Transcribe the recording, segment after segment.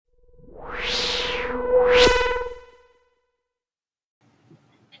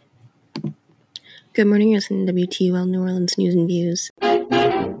Good morning, you're listening to WTUL New Orleans News and Views.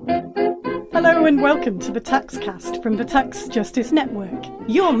 Hello and welcome to the Taxcast from the Tax Justice Network,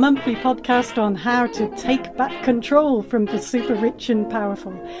 your monthly podcast on how to take back control from the super rich and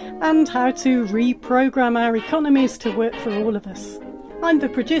powerful, and how to reprogram our economies to work for all of us. I'm the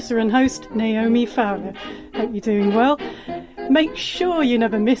producer and host, Naomi Fowler. Hope you're doing well. Make sure you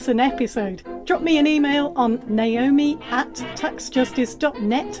never miss an episode. Drop me an email on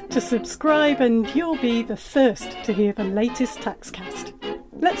naomi@taxjustice.net to subscribe and you'll be the first to hear the latest Taxcast.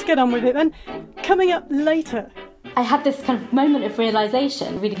 Let's get on with it then. Coming up later. I had this kind of moment of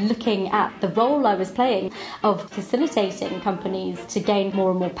realisation, really looking at the role I was playing of facilitating companies to gain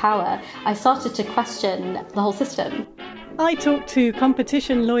more and more power. I started to question the whole system. I talked to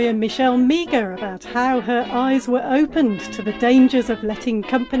competition lawyer Michelle Meager about how her eyes were opened to the dangers of letting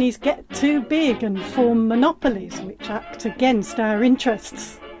companies get too big and form monopolies which act against our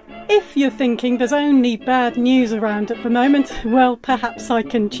interests. If you're thinking there's only bad news around at the moment, well, perhaps I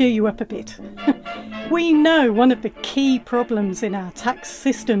can cheer you up a bit. We know one of the key problems in our tax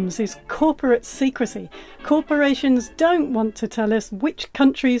systems is corporate secrecy. Corporations don't want to tell us which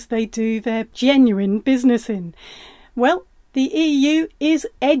countries they do their genuine business in. Well, the EU is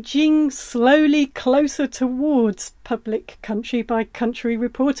edging slowly closer towards public country-by-country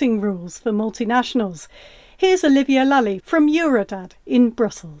reporting rules for multinationals. Here's Olivia Lally from Eurodad in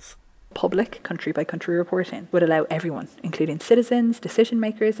Brussels. Public country-by-country reporting would allow everyone, including citizens, decision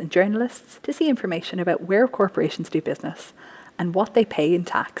makers and journalists, to see information about where corporations do business and what they pay in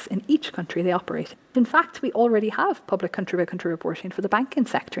tax in each country they operate. In fact, we already have public country-by-country reporting for the banking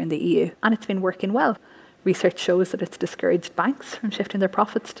sector in the EU, and it's been working well. Research shows that it's discouraged banks from shifting their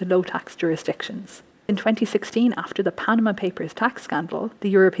profits to low-tax jurisdictions. In 2016, after the Panama Papers tax scandal, the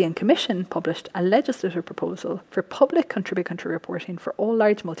European Commission published a legislative proposal for public country-by-country reporting for all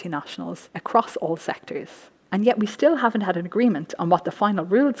large multinationals across all sectors. And yet we still haven't had an agreement on what the final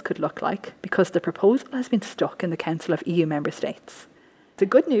rules could look like because the proposal has been stuck in the Council of EU member states. The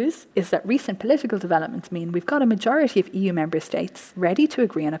good news is that recent political developments mean we've got a majority of EU member states ready to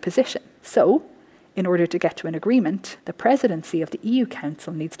agree on a position. So, in order to get to an agreement, the presidency of the EU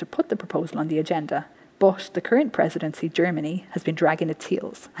Council needs to put the proposal on the agenda. But the current presidency, Germany, has been dragging its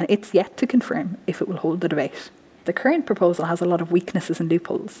heels, and it's yet to confirm if it will hold the debate. The current proposal has a lot of weaknesses and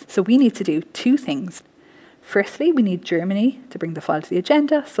loopholes, so we need to do two things. Firstly, we need Germany to bring the file to the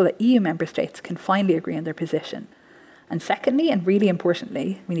agenda so that EU member states can finally agree on their position. And secondly, and really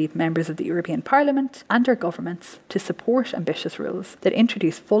importantly, we need members of the European Parliament and our governments to support ambitious rules that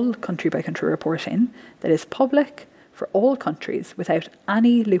introduce full country-by-country reporting that is public for all countries without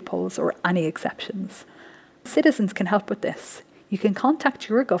any loopholes or any exceptions. Citizens can help with this. You can contact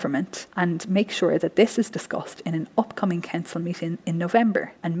your government and make sure that this is discussed in an upcoming council meeting in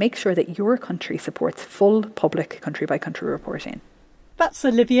November, and make sure that your country supports full public country-by-country reporting. That's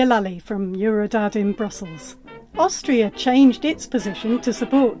Olivia Lally from Eurodad in Brussels. Austria changed its position to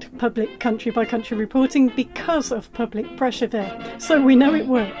support public country-by-country reporting because of public pressure there, so we know it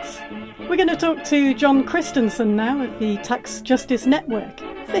works. We're going to talk to John Christensen now of the Tax Justice Network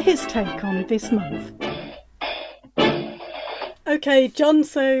for his take on this month. OK, John,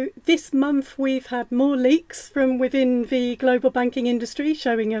 so this month we've had more leaks from within the global banking industry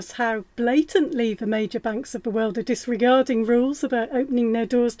showing us how blatantly the major banks of the world are disregarding rules about opening their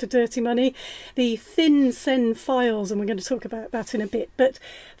doors to dirty money. The FinCEN files, and we're going to talk about that in a bit. But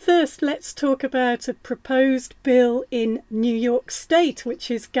first, let's talk about a proposed bill in New York State,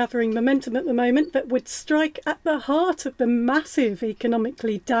 which is gathering momentum at the moment, that would strike at the heart of the massive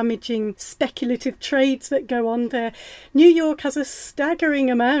economically damaging speculative trades that go on there. New York has a staggering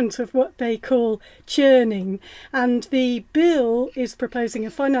amount of what they call churning, and the bill is proposing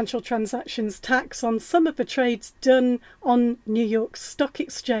a financial transactions tax on some of the trades done on New York Stock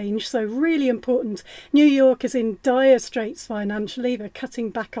Exchange. So really important. New York is in dire straits financially. They're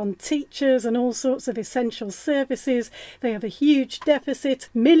cutting back on teachers and all sorts of essential services. They have a huge deficit.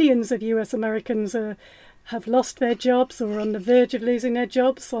 Millions of US Americans have lost their jobs or are on the verge of losing their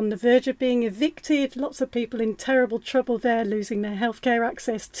jobs, on the verge of being evicted. Lots of people in terrible trouble there, losing their healthcare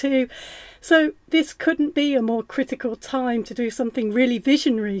access too. So this couldn't be a more critical time to do something really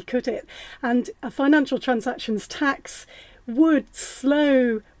visionary, could it? And a financial transactions tax would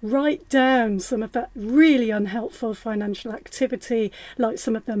slow right down some of that really unhelpful financial activity, like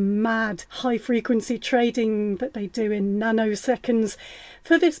some of the mad high-frequency trading that they do in nanoseconds.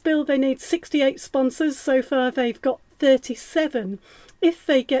 For this bill, they need 68 sponsors. So far, they've got 37. If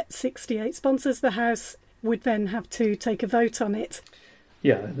they get 68 sponsors, the House would then have to take a vote on it.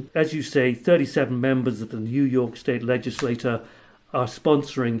 Yeah, as you say, 37 members of the New York State Legislature are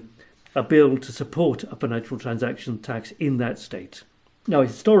sponsoring a bill to support a financial transaction tax in that state. Now,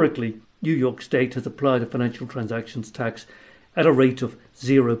 historically, New York State has applied a financial transactions tax at a rate of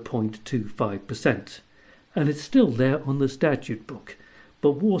 0.25%, and it's still there on the statute book.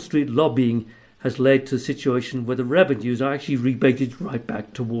 But Wall Street lobbying has led to a situation where the revenues are actually rebated right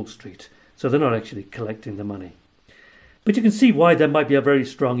back to Wall Street, so they're not actually collecting the money. But you can see why there might be a very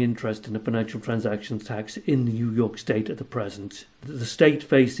strong interest in a financial transactions tax in New York State at the present. The state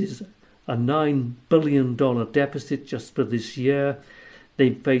faces a $9 billion deficit just for this year.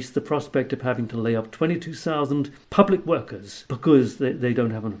 They face the prospect of having to lay off 22,000 public workers because they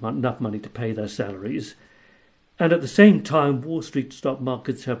don't have enough money to pay their salaries. And at the same time, Wall Street stock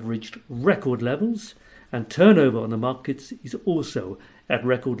markets have reached record levels, and turnover on the markets is also at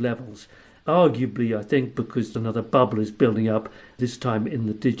record levels. Arguably, I think, because another bubble is building up, this time in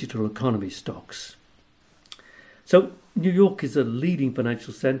the digital economy stocks. So New York is a leading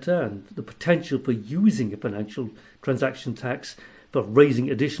financial centre, and the potential for using a financial transaction tax for raising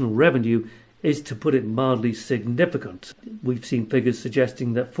additional revenue is, to put it mildly, significant. We've seen figures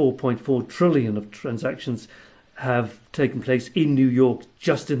suggesting that 4.4 trillion of transactions have taken place in New York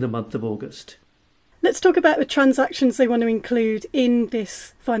just in the month of August. Let's talk about the transactions they want to include in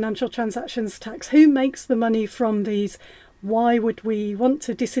this financial transactions tax. Who makes the money from these? Why would we want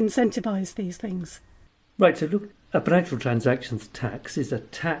to disincentivise these things? Right, so look, a financial transactions tax is a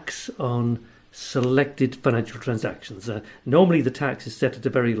tax on selected financial transactions. Normally the tax is set at a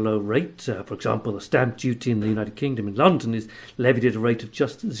very low rate. For example, the stamp duty in the United Kingdom in London is levied at a rate of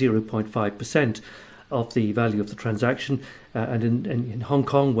just 0.5% of the value of the transaction, and in Hong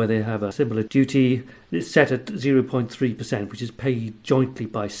Kong, where they have a similar duty, it's set at 0.3%, which is paid jointly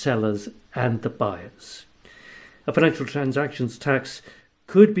by sellers and the buyers. A financial transactions tax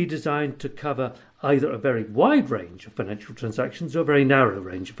could be designed to cover either a very wide range of financial transactions or a very narrow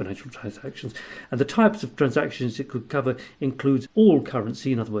range of financial transactions. And the types of transactions it could cover includes all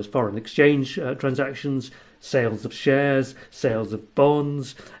currency, in other words, foreign exchange transactions, sales of shares, sales of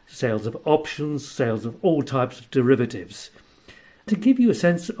bonds, sales of options, sales of all types of derivatives. To give you a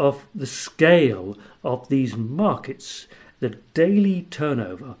sense of the scale of these markets, the daily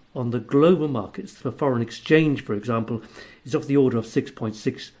turnover on the global markets for foreign exchange, for example, is of the order of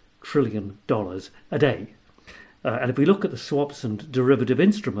 $6.6 trillion a day. And if we look at the swaps and derivative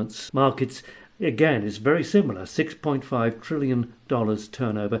instruments markets, again, is very similar, $6.5 trillion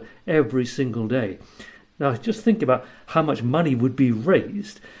turnover every single day. Now, just think about how much money would be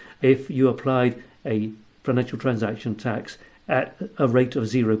raised if you applied a financial transaction tax at a rate of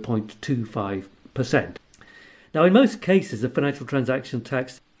 0.25%. Now, in most cases, the financial transaction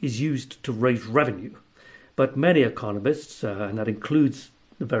tax is used to raise revenue, but many economists, and that includes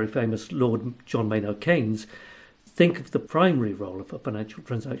the very famous Lord John Maynard Keynes, think of the primary role of a financial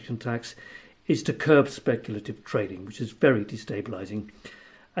transaction tax is to curb speculative trading, which is very destabilising.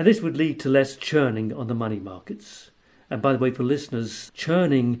 And this would lead to less churning on the money markets. And by the way, for listeners,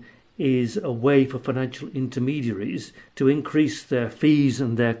 churning is a way for financial intermediaries to increase their fees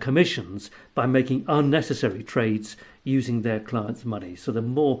and their commissions by making unnecessary trades using their clients' money. So the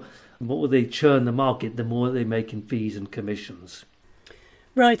more they churn the market, the more they make in fees and commissions.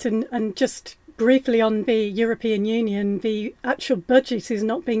 Right, and just briefly on the European Union, the actual budget is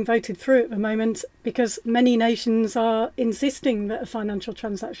not being voted through at the moment because many nations are insisting that a financial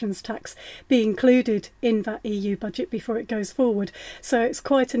transactions tax be included in that EU budget before it goes forward. So it's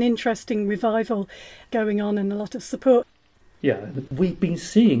quite an interesting revival going on and a lot of support. Yeah, we've been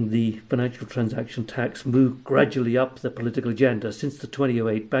seeing the financial transaction tax move gradually up the political agenda since the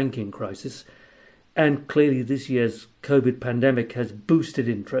 2008 banking crisis. And clearly this year's COVID pandemic has boosted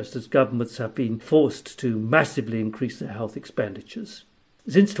interest as governments have been forced to massively increase their health expenditures.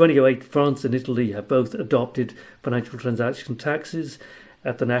 Since 2008, France and Italy have both adopted financial transaction taxes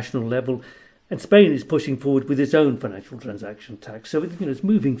at the national level, and Spain is pushing forward with its own financial transaction tax. So it's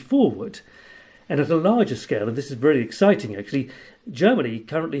moving forward. And at a larger scale, and this is very exciting actually, Germany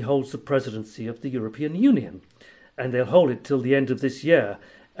currently holds the presidency of the European Union, and they'll hold it till the end of this year.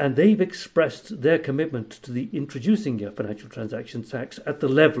 And they've expressed their commitment to the introducing a financial transaction tax at the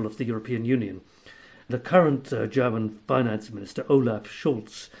level of the European Union. The current German finance minister, Olaf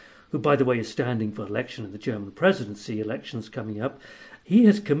Scholz, who, by the way, is standing for election in the German presidency elections coming up, he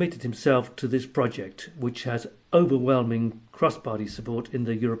has committed himself to this project, which has overwhelming cross-party support in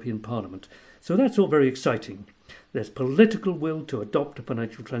the European Parliament. So that's all very exciting. There's political will to adopt a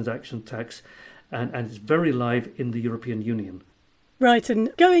financial transaction tax, and it's very live in the European Union. Right, and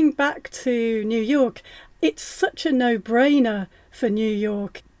going back to New York, it's such a no-brainer for New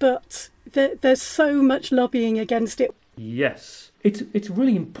York, but there's so much lobbying against it. Yes. It's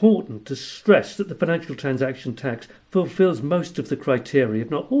really important to stress that the financial transaction tax fulfills most of the criteria, if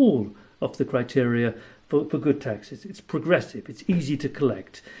not all of the criteria for good taxes. It's progressive, it's easy to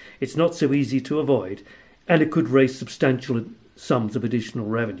collect, it's not so easy to avoid, and it could raise substantial sums of additional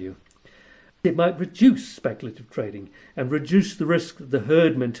revenue. It might reduce speculative trading and reduce the risk of the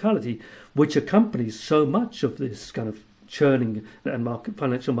herd mentality, which accompanies so much of this kind of churning and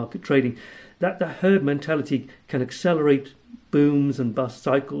financial market trading, that the herd mentality can accelerate booms and bust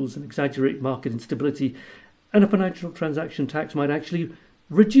cycles and exaggerate market instability, and a financial transaction tax might actually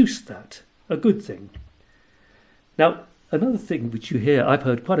reduce that, a good thing. Now, another thing which you hear, I've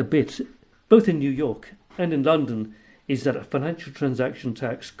heard quite a bit, both in New York and in London, is that a financial transaction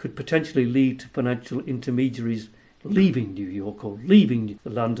tax could potentially lead to financial intermediaries leaving New York or leaving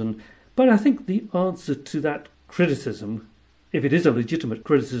London. But I think the answer to that criticism, if it is a legitimate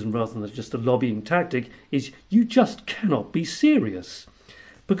criticism rather than just a lobbying tactic, is you just cannot be serious.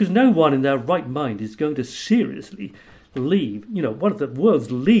 Because no one in their right mind is going to seriously leave, one of the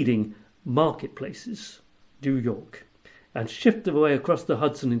world's leading marketplaces, New York, and shift away across the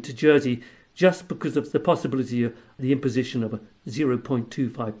Hudson into Jersey just because of the possibility of the imposition of a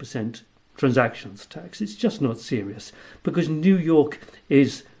 0.25% transactions tax. It's just not serious, because New York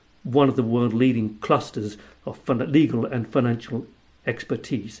is one of the world-leading clusters of legal and financial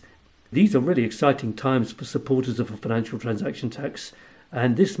expertise. These are really exciting times for supporters of a financial transaction tax,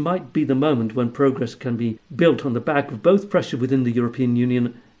 and this might be the moment when progress can be built on the back of both pressure within the European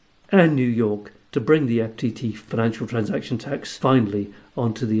Union and New York to bring the FTT financial transaction tax finally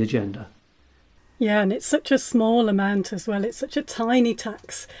onto the agenda. Yeah, and it's such a small amount as well. It's such a tiny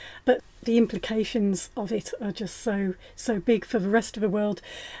tax, but the implications of it are just so big for the rest of the world.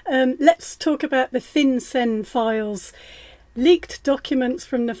 Let's talk about the FinCEN files. Leaked documents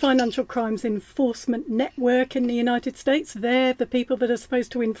from the Financial Crimes Enforcement Network in the United States. They're the people that are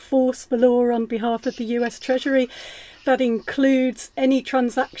supposed to enforce the law on behalf of the US Treasury. That includes any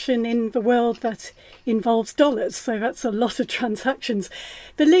transaction in the world that involves dollars. So that's a lot of transactions.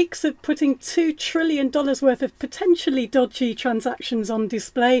 The leaks are putting $2 trillion worth of potentially dodgy transactions on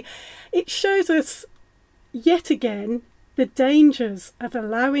display. It shows us yet again the dangers of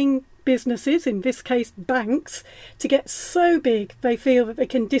allowing businesses, in this case banks, to get so big they feel that they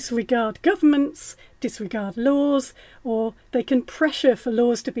can disregard governments, disregard laws, or they can pressure for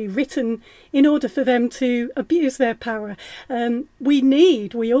laws to be written in order for them to abuse their power.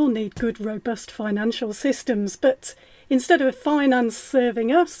 We all need good, robust financial systems, but instead of finance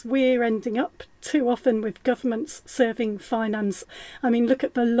serving us, we're ending up too often with governments serving finance. I mean, look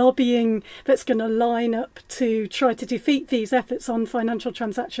at the lobbying that's going to line up to try to defeat these efforts on financial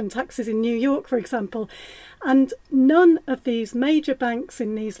transaction taxes in New York, for example. And none of these major banks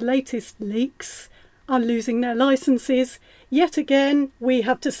in these latest leaks are losing their licenses. Yet again, we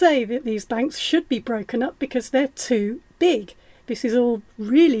have to say that these banks should be broken up because they're too big. This is all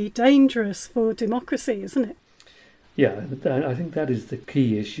really dangerous for democracy, isn't it? Yeah, I think that is the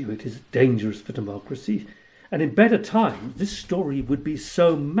key issue. It is dangerous for democracy. And in better times, this story would be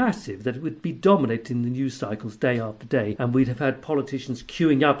so massive that it would be dominating the news cycles day after day. And we'd have had politicians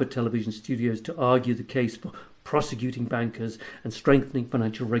queuing up at television studios to argue the case for prosecuting bankers and strengthening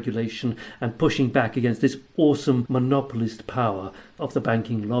financial regulation and pushing back against this awesome monopolist power of the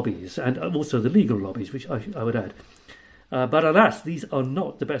banking lobbies and also the legal lobbies, which I would add. But alas, these are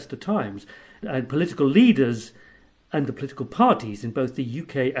not the best of times. And political leaders and the political parties in both the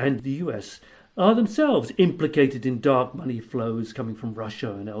UK and the US are themselves implicated in dark money flows coming from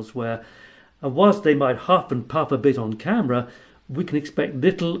Russia and elsewhere. And whilst they might huff and puff a bit on camera, we can expect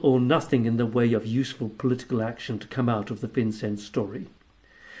little or nothing in the way of useful political action to come out of the FinCEN story.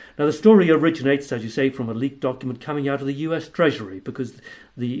 Now, the story originates, as you say, from a leaked document coming out of the US Treasury, because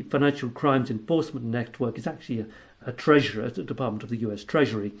the Financial Crimes Enforcement Network is actually a treasurer at the Department of the US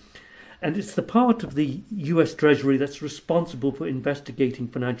Treasury. And it's the part of the US Treasury that's responsible for investigating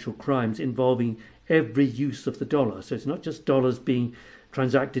financial crimes involving every use of the dollar. So it's not just dollars being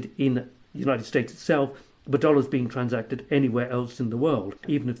transacted in the United States itself, but dollars being transacted anywhere else in the world,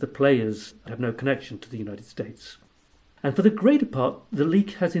 even if the players have no connection to the United States. And for the greater part, the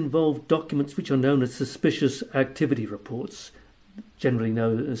leak has involved documents which are known as suspicious activity reports, generally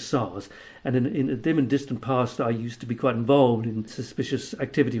known as SARS. And in a dim and distant past, I used to be quite involved in suspicious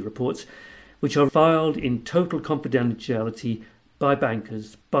activity reports, which are filed in total confidentiality by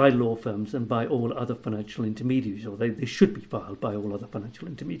bankers, by law firms, and by all other financial intermediaries, or they should be filed by all other financial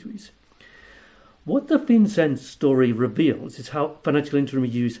intermediaries. What the FinCEN story reveals is how financial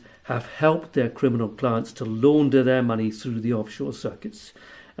intermediaries have helped their criminal clients to launder their money through the offshore circuits.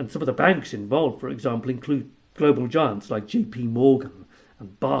 And some of the banks involved, for example, include global giants like JP Morgan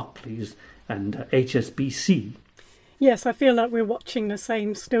and Barclays and HSBC. Yes, I feel like we're watching the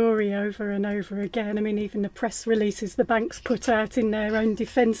same story over and over again. I mean, even the press releases the banks put out in their own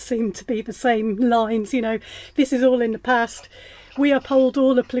defence seem to be the same lines. You know, this is all in the past. We uphold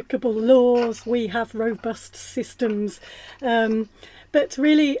all applicable laws. We have robust systems. But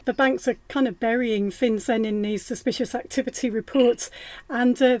really, the banks are kind of burying FinCEN in these suspicious activity reports,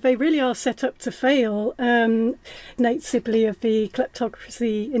 and they really are set up to fail. Nate Sibley of the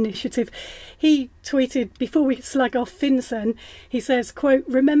Kleptocracy Initiative, he tweeted, before we slag off FinCEN, he says, quote,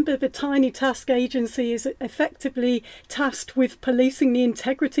 "Remember the tiny task agency is effectively tasked with policing the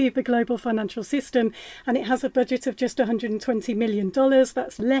integrity of the global financial system, and it has a budget of just $120 million.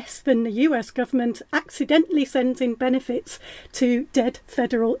 That's less than the US government accidentally sends in benefits to dead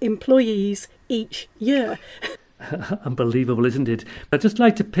federal employees each year." Unbelievable, isn't it? I'd just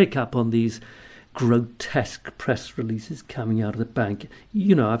like to pick up on these grotesque press releases coming out of the bank.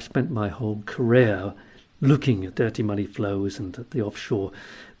 You know, I've spent my whole career looking at dirty money flows and at the offshore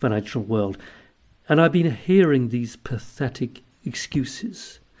financial world, and I've been hearing these pathetic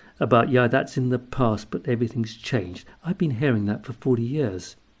excuses about, yeah, that's in the past, but everything's changed. I've been hearing that for 40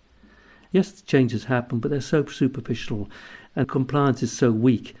 years. Yes, changes happen, but they're so superficial, and compliance is so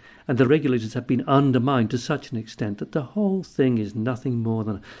weak, and the regulators have been undermined to such an extent that the whole thing is nothing more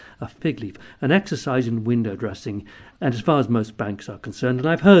than a fig leaf, an exercise in window dressing, and as far as most banks are concerned, and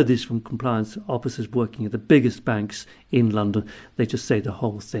I've heard this from compliance officers working at the biggest banks in London, they just say the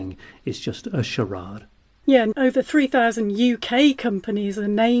whole thing is just a charade. Yeah, over 3,000 UK companies are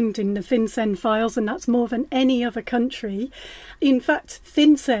named in the FinCEN files, and that's more than any other country. In fact,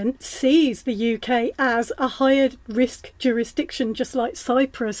 FinCEN sees the UK as a higher risk jurisdiction, just like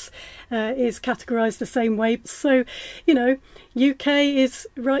Cyprus is categorised the same way. So, you know, UK is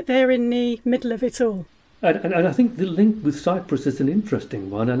right there in the middle of it all. And I think the link with Cyprus is an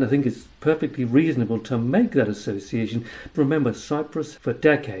interesting one, and I think it's perfectly reasonable to make that association. Remember, Cyprus for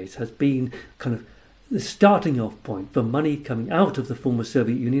decades has been kind of the starting off point for money coming out of the former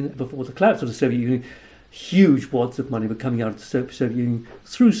Soviet Union. Before the collapse of the Soviet Union, huge wads of money were coming out of the Soviet Union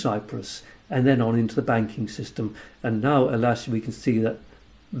through Cyprus and then on into the banking system. And now, alas, we can see that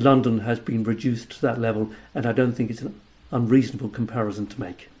London has been reduced to that level, and I don't think it's an unreasonable comparison to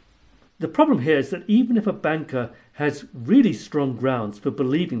make. The problem here is that even if a banker has really strong grounds for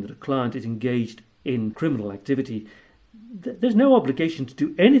believing that a client is engaged in criminal activity, there's no obligation to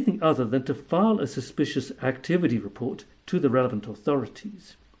do anything other than to file a suspicious activity report to the relevant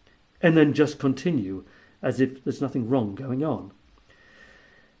authorities and then just continue as if there's nothing wrong going on.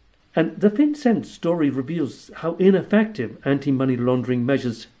 And the FinCEN story reveals how ineffective anti-money laundering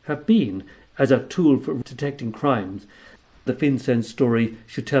measures have been as a tool for detecting crimes. The FinCEN story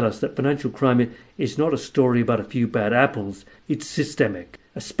should tell us that financial crime is not a story about a few bad apples. It's systemic,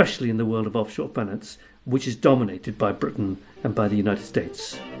 especially in the world of offshore finance, which is dominated by Britain and by the United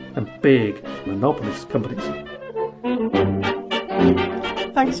States and big monopolist companies.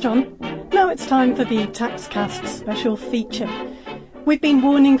 Thanks, John. Now it's time for the TaxCast special feature. We've been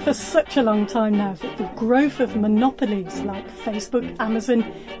warning for such a long time now that the growth of monopolies like Facebook, Amazon,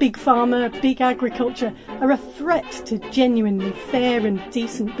 Big Pharma, Big Agriculture are a threat to genuinely fair and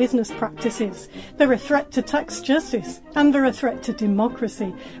decent business practices. They're a threat to tax justice and they're a threat to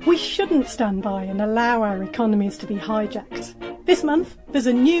democracy. We shouldn't stand by and allow our economies to be hijacked. This month, there's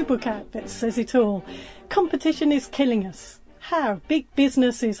a new book out that says it all. Competition is killing us. How big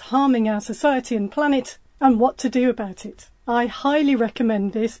business is harming our society and planet and what to do about it. I highly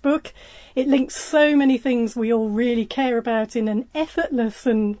recommend this book. It links so many things we all really care about in an effortless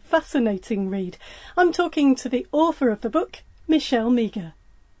and fascinating read. I'm talking to the author of the book, Michelle Meager.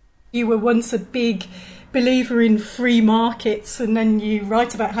 You were once a big believer in free markets, and then you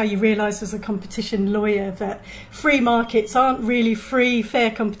write about how you realised as a competition lawyer that free markets aren't really free, fair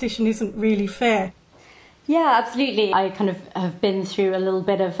competition isn't really fair. Yeah, absolutely. I kind of have been through a little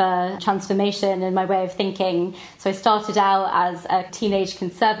bit of a transformation in my way of thinking. So I started out as a teenage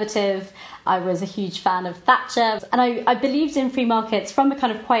conservative. I was a huge fan of Thatcher. And I believed in free markets from a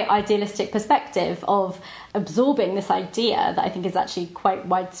kind of quite idealistic perspective of absorbing this idea that I think is actually quite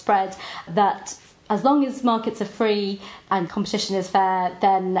widespread, that as long as markets are free and competition is fair,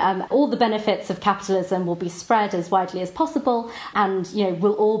 then all the benefits of capitalism will be spread as widely as possible, and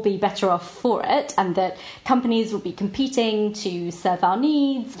we'll all be better off for it, and that companies will be competing to serve our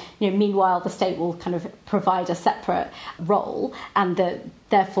needs. Meanwhile, the state will kind of provide a separate role, and that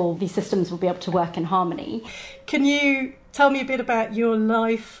therefore these systems will be able to work in harmony. Can you tell me a bit about your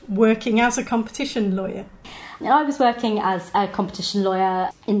life working as a competition lawyer? I was working as a competition lawyer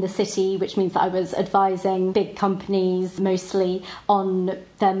in the city, which means that I was advising big companies mostly on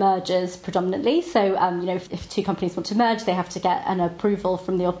their mergers predominantly. So, if two companies want to merge, they have to get an approval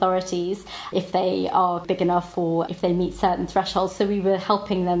from the authorities if they are big enough or if they meet certain thresholds. So we were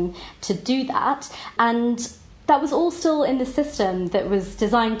helping them to do that. And that was all still in the system that was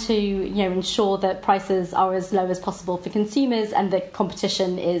designed to, ensure that prices are as low as possible for consumers and that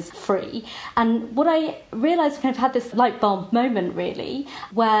competition is free. And what I realised, kind of had this light bulb moment really,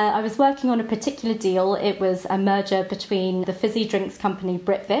 where I was working on a particular deal. It was a merger between the fizzy drinks company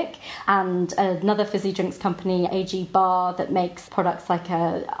Britvic and another fizzy drinks company, AG Bar, that makes products like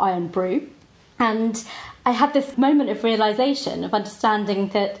Iron Brew. And I had this moment of realisation, of understanding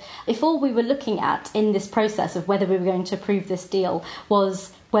that if all we were looking at in this process of whether we were going to approve this deal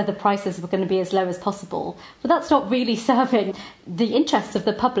was whether prices were going to be as low as possible, but that's not really serving the interests of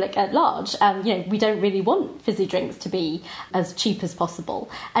the public at large. We don't really want fizzy drinks to be as cheap as possible.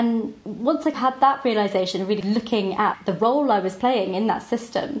 And once I had that realisation, really looking at the role I was playing in that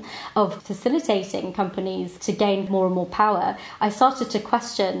system of facilitating companies to gain more and more power, I started to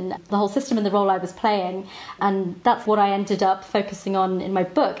question the whole system and the role I was playing. And that's what I ended up focusing on in my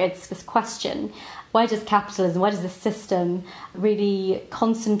book. It's this question: why does capitalism, why does the system really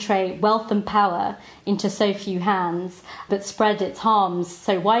concentrate wealth and power into so few hands but spread its harms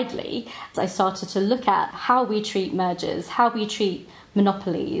so widely? I started to look at how we treat mergers, how we treat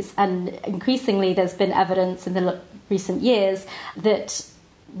monopolies, and increasingly there's been evidence in the recent years that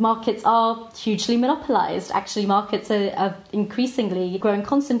markets are hugely monopolised. Actually, markets are increasingly growing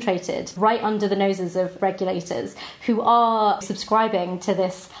concentrated right under the noses of regulators who are subscribing to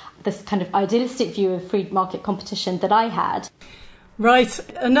this kind of idealistic view of free market competition that I had. Right.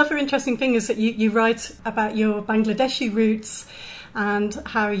 Another interesting thing is that you write about your Bangladeshi roots and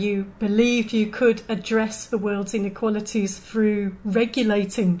how you believed you could address the world's inequalities through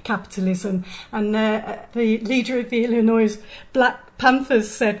regulating capitalism. And the leader of the Illinois Black Panthers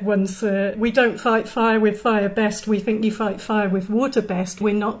said once, we don't fight fire with fire best, we think you fight fire with water best.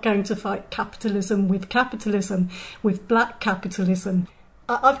 We're not going to fight capitalism, with black capitalism.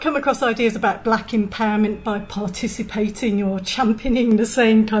 I've come across ideas about black empowerment by participating or championing the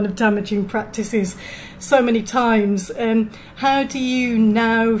same kind of damaging practices so many times. How do you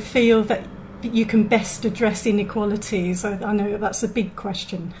now feel that you can best address inequalities? I know that's a big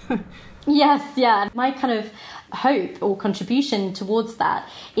question. Yes, yeah. My kind of hope or contribution towards that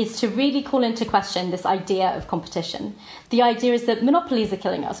is to really call into question this idea of competition. The idea is that monopolies are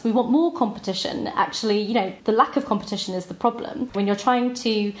killing us. We want more competition. Actually, the lack of competition is the problem. When you're trying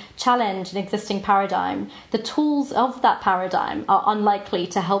to challenge an existing paradigm, the tools of that paradigm are unlikely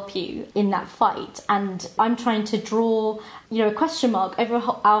to help you in that fight. And I'm trying to draw a question mark over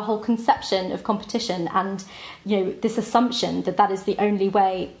our whole conception of competition and this assumption that is the only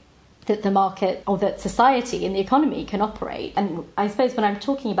way that the market or that society and the economy can operate. And I suppose when I'm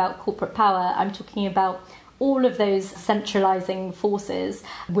talking about corporate power, I'm talking about all of those centralising forces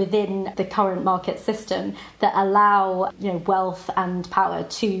within the current market system that allow wealth and power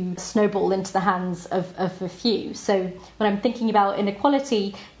to snowball into the hands of a few. So when I'm thinking about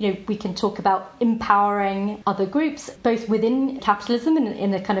inequality, we can talk about empowering other groups, both within capitalism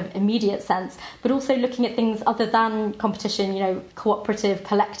in a kind of immediate sense, but also looking at things other than competition, cooperative,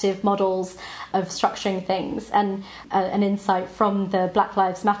 collective models of structuring things. And an insight from the Black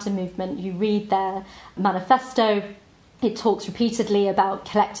Lives Matter movement, you read their manifesto, it talks repeatedly about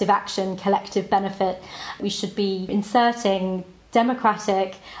collective action, collective benefit. We should be inserting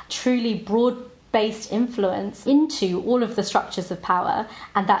democratic, truly broad-based influence into all of the structures of power,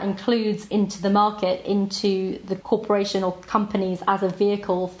 and that includes into the market, into the corporation or companies as a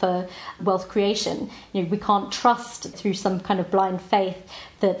vehicle for wealth creation. We can't trust through some kind of blind faith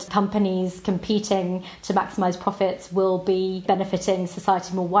that companies competing to maximise profits will be benefiting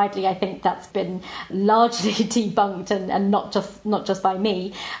society more widely. I think that's been largely debunked and not just by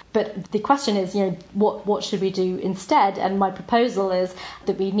me. But the question is, what should we do instead? And my proposal is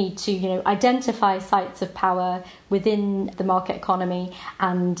that we need to, identify sites of power within the market economy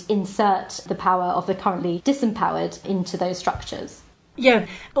and insert the power of the currently disempowered into those structures. Yeah,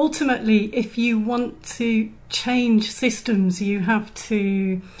 ultimately, if you want to change systems, you have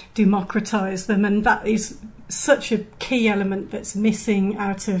to democratise them, and that is such a key element that's missing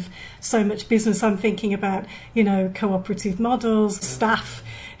out of so much business. I'm thinking about, cooperative models, staff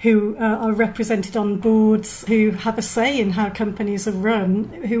who are represented on boards, who have a say in how companies are run,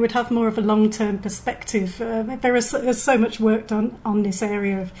 who would have more of a long-term perspective. There's so much work done on this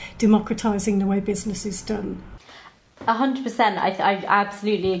area of democratising the way business is done. 100%. I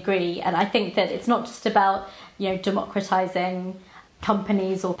absolutely agree. And I think that it's not just about, democratizing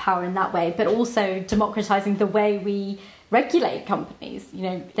companies or power in that way, but also democratizing the way we regulate companies.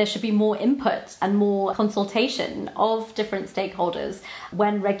 There should be more input and more consultation of different stakeholders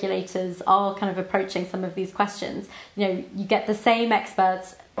when regulators are kind of approaching some of these questions. You get the same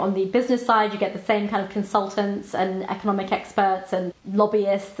experts on the business side, you get the same kind of consultants and economic experts and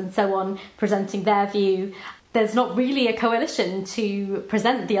lobbyists and so on presenting their view. There's not really a coalition to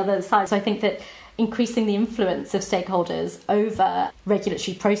present the other side. So I think that increasing the influence of stakeholders over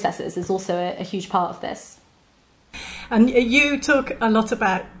regulatory processes is also a huge part of this. And you talk a lot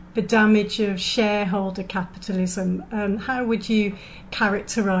about the damage of shareholder capitalism. How would you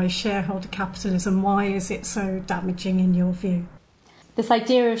characterise shareholder capitalism? Why is it so damaging in your view? This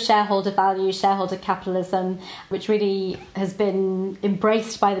idea of shareholder value, shareholder capitalism, which really has been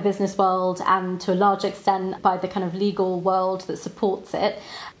embraced by the business world and to a large extent by the kind of legal world that supports it,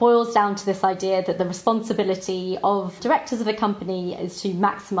 boils down to this idea that the responsibility of directors of a company is to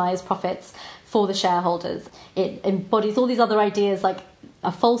maximise profits for the shareholders. It embodies all these other ideas, like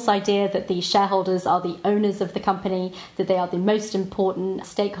a false idea that the shareholders are the owners of the company, that they are the most important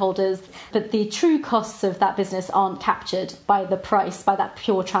stakeholders, but the true costs of that business aren't captured by the price, by that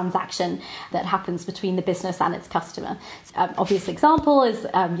pure transaction that happens between the business and its customer. Obvious example is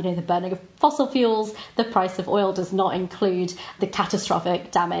the burning of fossil fuels. The price of oil does not include the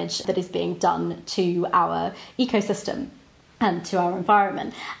catastrophic damage that is being done to our ecosystem and to our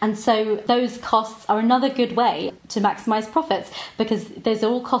environment. And so those costs are another good way to maximise profits, because those are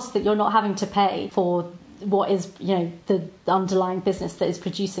all costs that you're not having to pay for what is, the underlying business that is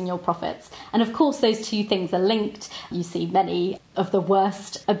producing your profits. And of course, those two things are linked. You see many of the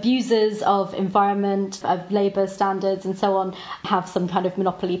worst abusers of environment, of labour standards and so on, have some kind of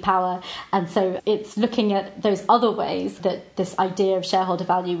monopoly power. And so it's looking at those other ways that this idea of shareholder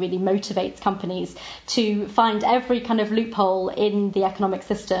value really motivates companies to find every kind of loophole in the economic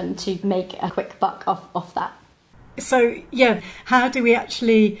system to make a quick buck off that. So, how do we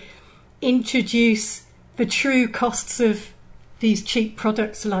actually introduce the true costs of these cheap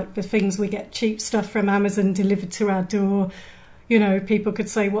products, like the things we get cheap stuff from Amazon delivered to our door? People could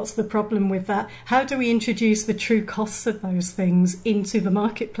say, what's the problem with that? How do we introduce the true costs of those things into the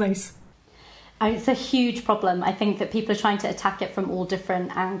marketplace? It's a huge problem. I think that people are trying to attack it from all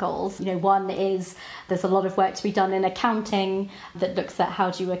different angles. One is there's a lot of work to be done in accounting that looks at how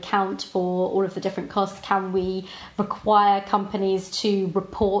do you account for all of the different costs. Can we require companies to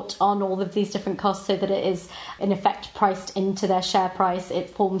report on all of these different costs so that it is in effect priced into their share price? It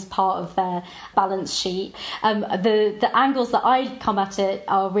forms part of their balance sheet. The angles that I come at it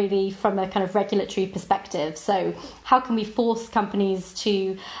are really from a kind of regulatory perspective. So how can we force companies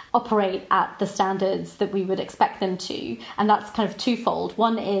to operate at the standards that we would expect them to? And that's kind of twofold.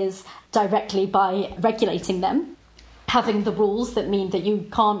 One is directly by regulating them, having the rules that mean that you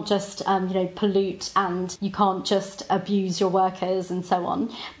can't just pollute and you can't just abuse your workers and so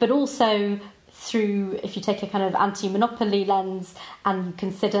on, but also through, if you take a kind of anti-monopoly lens and you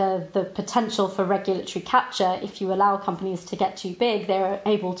consider the potential for regulatory capture, if you allow companies to get too big, they're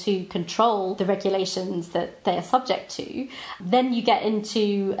able to control the regulations that they are subject to. Then you get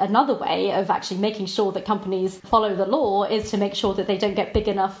into another way of actually making sure that companies follow the law, is to make sure that they don't get big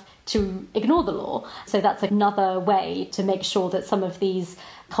enough to ignore the law. So that's another way to make sure that some of these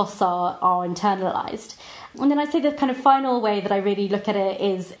costs are internalised. And then I'd say the kind of final way that I really look at it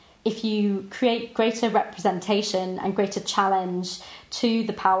is if you create greater representation and greater challenge to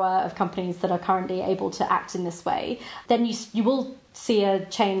the power of companies that are currently able to act in this way, then you will see a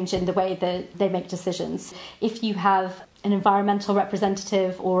change in the way that they make decisions. If you have an environmental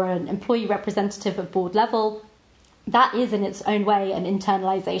representative or an employee representative at board level, that is in its own way an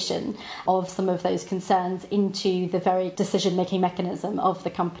internalisation of some of those concerns into the very decision-making mechanism of the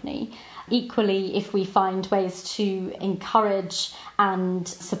company. Equally, if we find ways to encourage and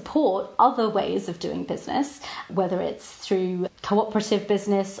support other ways of doing business, whether it's through cooperative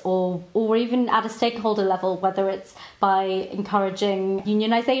business or even at a stakeholder level, whether it's by encouraging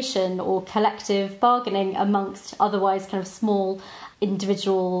unionisation or collective bargaining amongst otherwise kind of small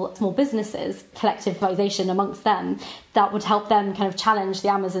businesses, collectivization amongst them, that would help them kind of challenge the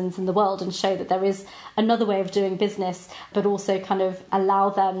Amazons in the world and show that there is another way of doing business, but also kind of allow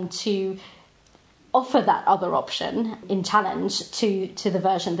them to offer that other option in challenge to the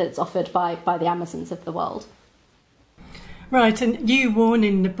version that's offered by the Amazons of the world. Right, and you warn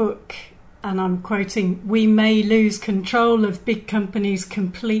in the book, and I'm quoting, "We may lose control of big companies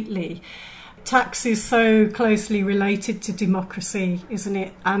completely." Tax is so closely related to democracy, isn't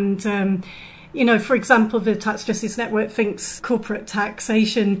it? And For example, the Tax Justice Network thinks corporate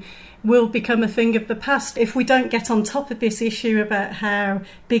taxation will become a thing of the past if we don't get on top of this issue about how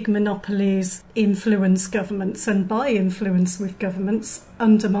big monopolies influence governments and by influence with governments,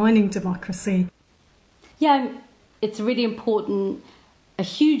 undermining democracy. Yeah, it's really important, a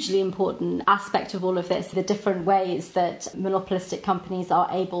hugely important aspect of all of this, the different ways that monopolistic companies are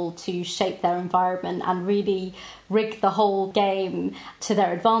able to shape their environment and really rig the whole game to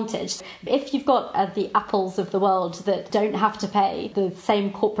their advantage. If you've got the Apples of the world that don't have to pay the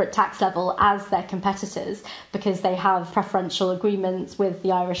same corporate tax level as their competitors because they have preferential agreements with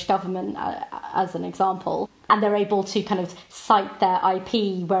the Irish government, as an example, and they're able to kind of cite their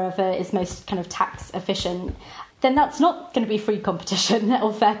IP wherever is most kind of tax efficient, then that's not going to be free competition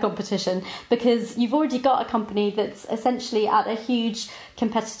or fair competition, because you've already got a company that's essentially at a huge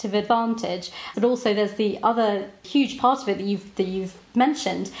competitive advantage. But also there's the other huge part of it that you've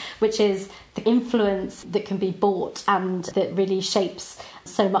mentioned, which is the influence that can be bought and that really shapes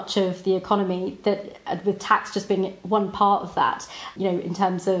so much of the economy, that with tax just being one part of that, in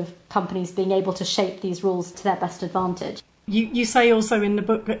terms of companies being able to shape these rules to their best advantage. You say also in the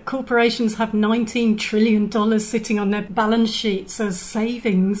book that corporations have $19 trillion sitting on their balance sheets as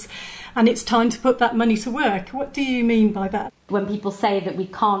savings, and it's time to put that money to work. What do you mean by that? When people say that we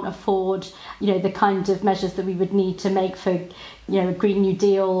can't afford, the kind of measures that we would need to make for, a Green New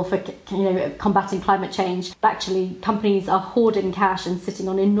Deal, for, combating climate change, actually companies are hoarding cash and sitting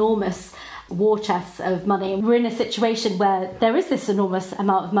on enormous war chests of money. We're in a situation where there is this enormous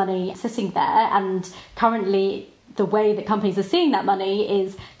amount of money sitting there, and currently the way that companies are seeing that money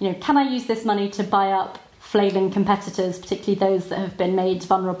is, can I use this money to buy up flailing competitors, particularly those that have been made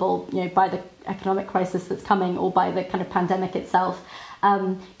vulnerable, by the economic crisis that's coming or by the kind of pandemic itself?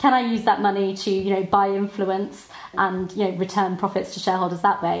 Can I use that money to, buy influence and, return profits to shareholders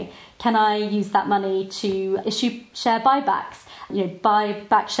that way? Can I use that money to issue share buybacks? Buy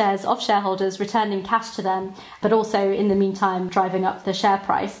back shares of shareholders, returning cash to them, but also in the meantime driving up the share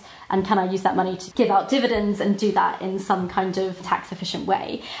price? And can I use that money to give out dividends and do that in some kind of tax efficient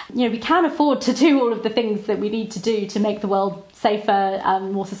way? We can afford to do all of the things that we need to do to make the world safer,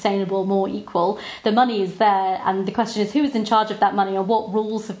 more sustainable, more equal. The money is there, and the question is who is in charge of that money, and what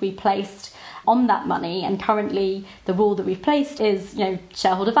rules have we placed on that money? And currently the rule that we've placed is,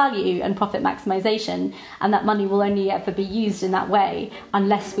 shareholder value and profit maximisation, and that money will only ever be used in that way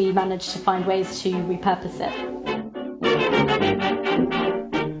unless we manage to find ways to repurpose it.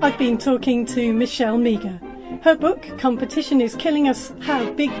 I've been talking to Michelle Meager. Her book, Competition is Killing Us,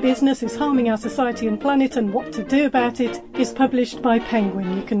 How Big Business is Harming Our Society and Planet and What to Do About It, is published by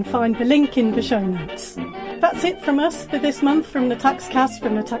Penguin. You can find the link in the show notes. That's it from us for this month from the Taxcast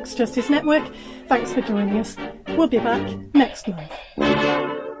from the Tax Justice Network. Thanks for joining us. We'll be back next month.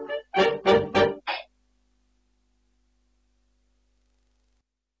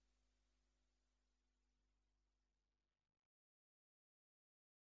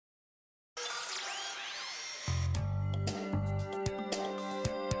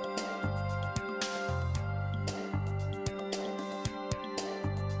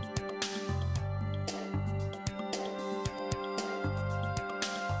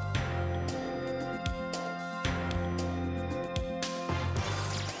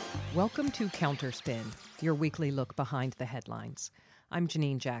 Welcome to Counterspin, your weekly look behind the headlines. I'm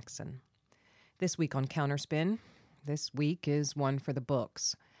Janine Jackson. This week on Counterspin, this week is one for the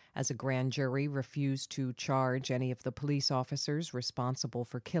books, as a grand jury refused to charge any of the police officers responsible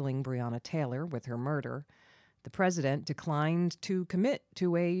for killing Breonna Taylor with her murder. The president declined to commit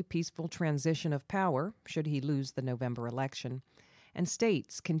to a peaceful transition of power should he lose the November election, and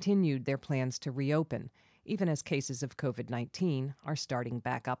states continued their plans to reopen, even as cases of COVID-19 are starting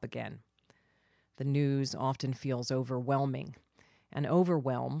back up again. The news often feels overwhelming, and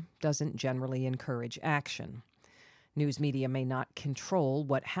overwhelm doesn't generally encourage action. News media may not control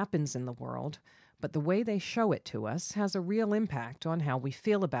what happens in the world, but the way they show it to us has a real impact on how we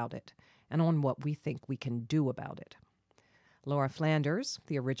feel about it and on what we think we can do about it. Laura Flanders,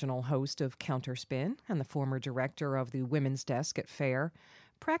 the original host of Counterspin and the former director of the Women's Desk at FAIR,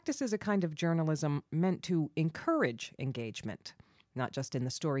 practices a kind of journalism meant to encourage engagement, not just in the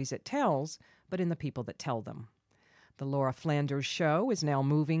stories it tells, but in the people that tell them. The Laura Flanders Show is now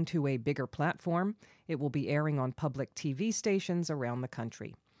moving to a bigger platform. It will be airing on public TV stations around the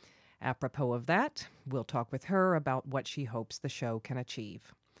country. Apropos of that, we'll talk with her about what she hopes the show can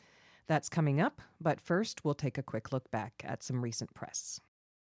achieve. That's coming up, but first we'll take a quick look back at some recent press.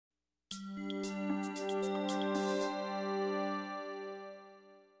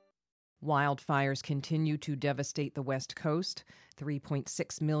 Wildfires continue to devastate the West Coast.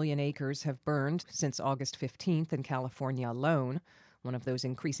 3.6 million acres have burned since August 15th in California alone, one of those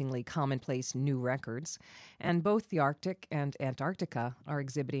increasingly commonplace new records. And both the Arctic and Antarctica are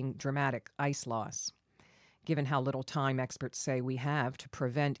exhibiting dramatic ice loss. Given how little time experts say we have to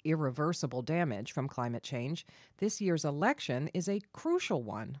prevent irreversible damage from climate change, this year's election is a crucial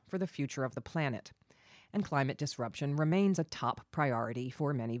one for the future of the planet. And climate disruption remains a top priority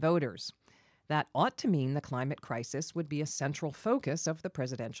for many voters. That ought to mean the climate crisis would be a central focus of the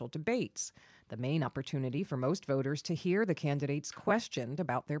presidential debates, the main opportunity for most voters to hear the candidates questioned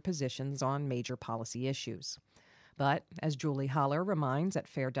about their positions on major policy issues. But, as Julie Haller reminds at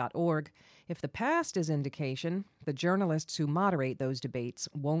FAIR.org, if the past is indication, the journalists who moderate those debates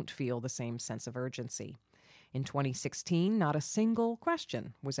won't feel the same sense of urgency. In 2016, not a single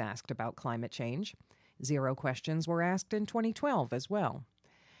question was asked about climate change. 0 questions were asked in 2012 as well.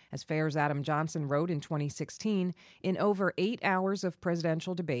 As FAIR's Adam Johnson wrote in 2016, in over 8 hours of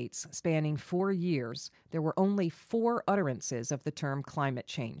presidential debates spanning 4 years, there were only 4 utterances of the term climate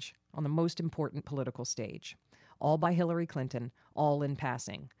change on the most important political stage. All by Hillary Clinton, all in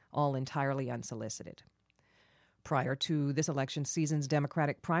passing, all entirely unsolicited. Prior to this election season's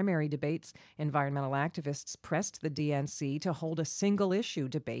Democratic primary debates, environmental activists pressed the DNC to hold a single-issue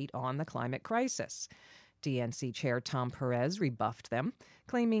debate on the climate crisis. DNC Chair Tom Perez rebuffed them,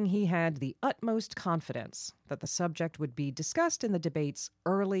 claiming he had the utmost confidence that the subject would be discussed in the debates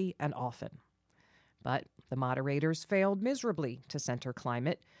early and often. But the moderators failed miserably to center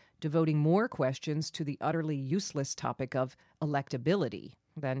climate, devoting more questions to the utterly useless topic of electability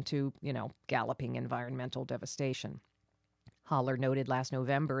than to, galloping environmental devastation. Haller noted last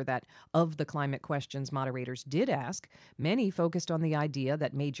November that of the climate questions moderators did ask, many focused on the idea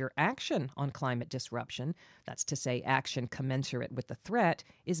that major action on climate disruption, that's to say action commensurate with the threat,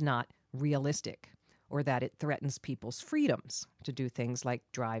 is not realistic, or that it threatens people's freedoms to do things like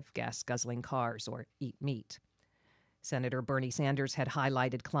drive gas-guzzling cars or eat meat. Senator Bernie Sanders had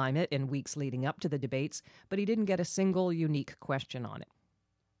highlighted climate in weeks leading up to the debates, but he didn't get a single unique question on it.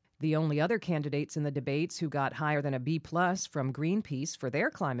 The only other candidates in the debates who got higher than a B+ from Greenpeace for their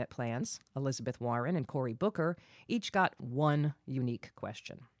climate plans, Elizabeth Warren and Cory Booker, each got one unique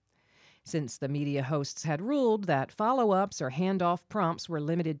question. Since the media hosts had ruled that follow-ups or handoff prompts were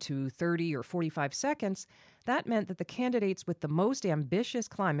limited to 30 or 45 seconds, that meant that the candidates with the most ambitious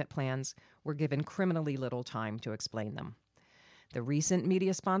climate plans were given criminally little time to explain them. The recent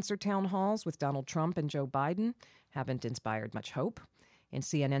media-sponsored town halls with Donald Trump and Joe Biden haven't inspired much hope. In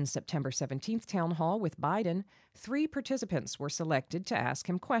CNN's September 17th town hall with Biden, 3 participants were selected to ask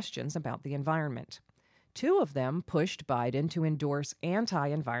him questions about the environment. 2 of them pushed Biden to endorse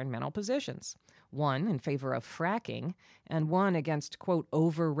anti-environmental positions, one in favor of fracking and one against, quote,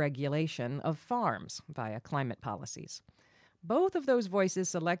 over-regulation of farms via climate policies. Both of those voices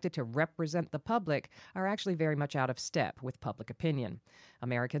selected to represent the public are actually very much out of step with public opinion.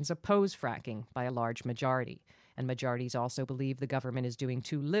 Americans oppose fracking by a large majority, and majorities also believe the government is doing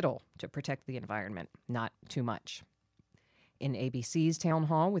too little to protect the environment, not too much. In ABC's town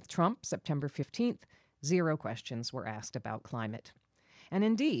hall with Trump, September 15th, 0 questions were asked about climate. And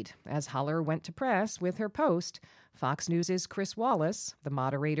indeed, as Haller went to press with her post, Fox News' Chris Wallace, the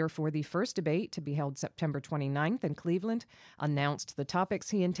moderator for the first debate to be held September 29th in Cleveland, announced the topics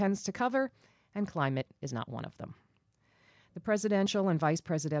he intends to cover, and climate is not one of them. The presidential and vice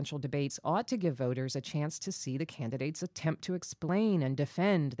presidential debates ought to give voters a chance to see the candidates attempt to explain and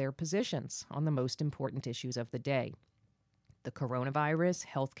defend their positions on the most important issues of the day. The coronavirus,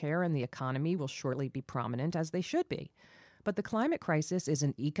 healthcare, and the economy will shortly be prominent, as they should be. But the climate crisis is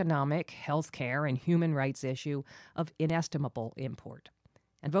an economic, healthcare, and human rights issue of inestimable import.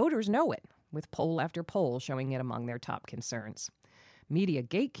 And voters know it, with poll after poll showing it among their top concerns. Media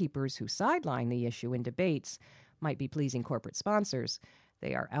gatekeepers who sideline the issue in debates might be pleasing corporate sponsors.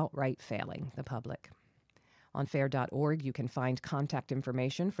 They are outright failing the public. On FAIR.org, you can find contact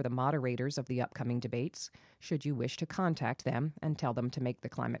information for the moderators of the upcoming debates, should you wish to contact them and tell them to make the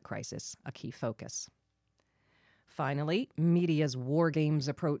climate crisis a key focus. Finally, media's war games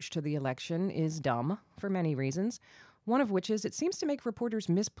approach to the election is dumb for many reasons, one of which is it seems to make reporters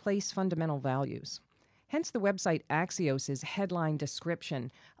misplace fundamental values. Hence the website Axios' headline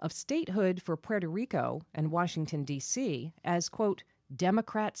description of statehood for Puerto Rico and Washington, D.C. as, quote,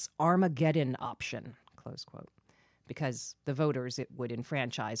 Democrats' Armageddon option, close quote, because the voters it would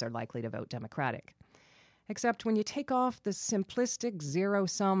enfranchise are likely to vote Democratic. Except when you take off the simplistic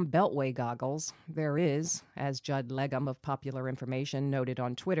zero-sum beltway goggles, there is, as Judd Legum of Popular Information noted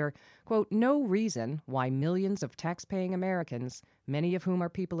on Twitter, quote, no reason why millions of tax-paying Americans, many of whom are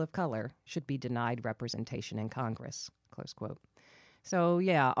people of color, should be denied representation in Congress, close quote. So,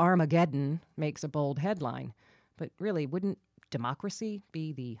 yeah, Armageddon makes a bold headline, but really, wouldn't democracy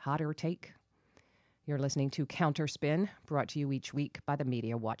be the hotter take? You're listening to Counterspin, brought to you each week by the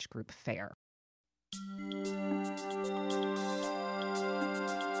Media Watch Group FAIR.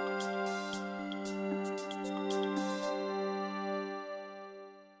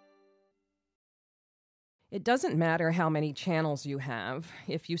 It doesn't matter how many channels you have.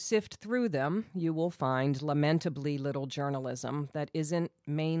 If you sift through them, you will find lamentably little journalism that isn't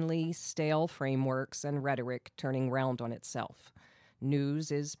mainly stale frameworks and rhetoric turning round on itself.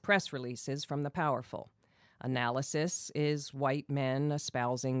 News is press releases from the powerful. Analysis is white men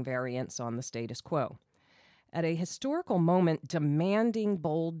espousing variants on the status quo. At a historical moment demanding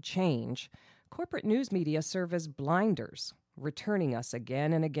bold change, corporate news media serve as blinders, returning us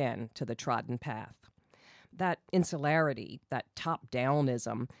again and again to the trodden path. That insularity, that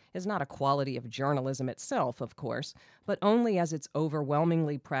top-downism, is not a quality of journalism itself, of course, but only as it's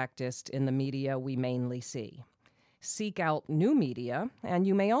overwhelmingly practiced in the media we mainly see. Seek out new media, and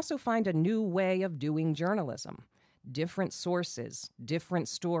you may also find a new way of doing journalism. Different sources, different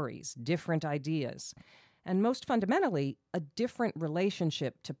stories, different ideas, and most fundamentally, a different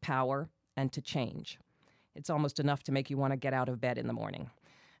relationship to power and to change. It's almost enough to make you want to get out of bed in the morning.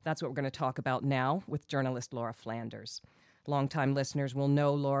 That's what we're going to talk about now with journalist Laura Flanders. Longtime listeners will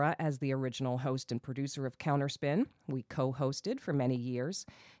know Laura as the original host and producer of Counterspin. We co-hosted for many years.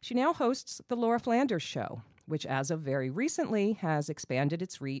 She now hosts The Laura Flanders Show, which as of very recently has expanded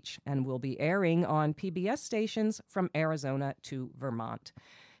its reach and will be airing on PBS stations from Arizona to Vermont.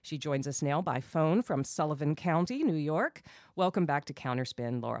 She joins us now by phone from Sullivan County, New York. Welcome back to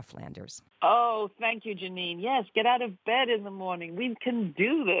Counterspin, Laura Flanders. Oh, thank you, Janine. Yes, get out of bed in the morning. We can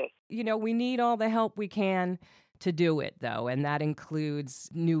do this. You know, we need all the help we can to do it, though, and that includes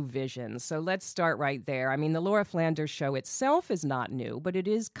new visions. So let's start right there. I mean, the Laura Flanders Show itself is not new, but it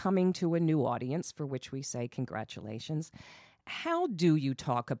is coming to a new audience, for which we say congratulations. How do you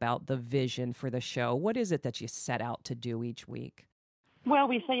talk about the vision for the show? What is it that you set out to do each week? Well,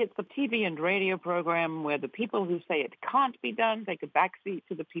 we say it's the TV and radio program where the people who say it can't be done take a backseat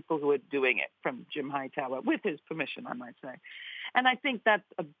to the people who are doing it, from Jim Hightower, with his permission, I might say. And I think that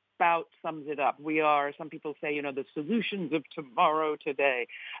about sums it up. We are, some people say, the solutions of tomorrow, today.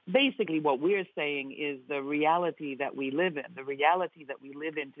 Basically, what we're saying is the reality that we live in. The reality that we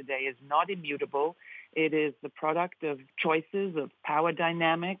live in today is not immutable. It is the product of choices, of power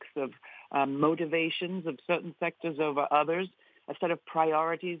dynamics, of motivations of certain sectors over others, a set of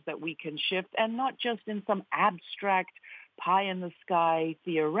priorities that we can shift, and not just in some abstract, pie-in-the-sky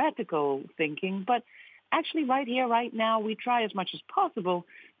theoretical thinking, but actually right here, right now, we try as much as possible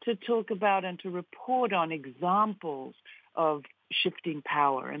to talk about and to report on examples of shifting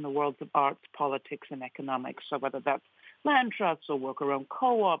power in the worlds of arts, politics, and economics. So whether that's land trusts or worker-owned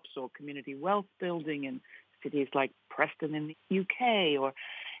co-ops or community wealth building in cities like Preston in the UK, or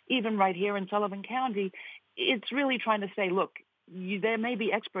even right here in Sullivan County, it's really trying to say, look, there may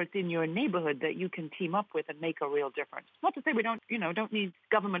be experts in your neighborhood that you can team up with and make a real difference. Not to say we don't need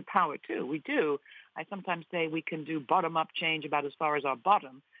government power too. We do. I sometimes say we can do bottom-up change about as far as our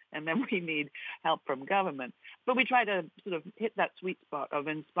bottom, and then we need help from government. But we try to sort of hit that sweet spot of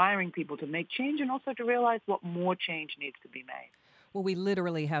inspiring people to make change and also to realize what more change needs to be made. Well, we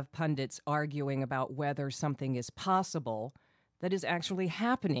literally have pundits arguing about whether something is possible that is actually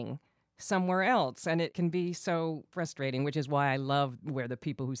happening somewhere else. And it can be so frustrating, which is why I love where the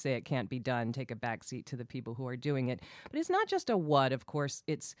people who say it can't be done take a backseat to the people who are doing it. But it's not just a what, of course,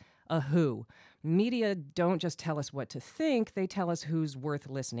 it's a who. Media don't just tell us what to think, they tell us who's worth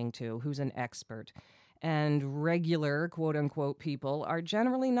listening to, who's an expert. And regular, quote-unquote, people are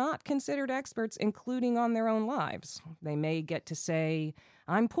generally not considered experts, including on their own lives. They may get to say,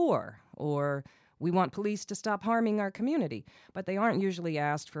 I'm poor, or we want police to stop harming our community, but they aren't usually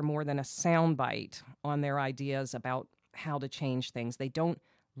asked for more than a soundbite on their ideas about how to change things. They don't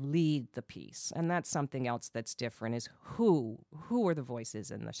lead the piece, and that's something else that's different, is who are the voices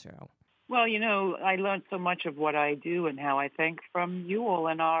in the show? Well, I learned so much of what I do and how I think from you all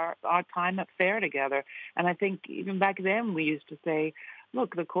and our time at FAIR together. And I think even back then we used to say,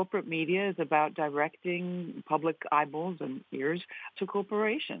 look, the corporate media is about directing public eyeballs and ears to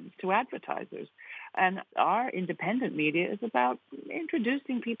corporations, to advertisers. And our independent media is about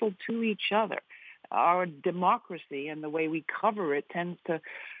introducing people to each other. our democracy and the way we cover it tends to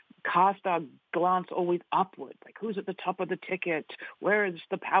cast our glance always upward, like who's at the top of the ticket, where is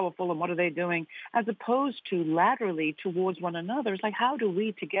the powerful and what are they doing, as opposed to laterally towards one another. It's like, how do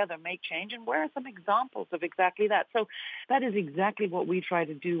we together make change, and where are some examples of exactly that? So that is exactly what we try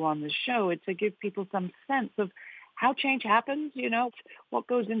to do on the show. It's to give people some sense of how change happens, what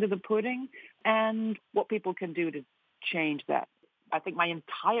goes into the pudding, and what people can do to change that. I think my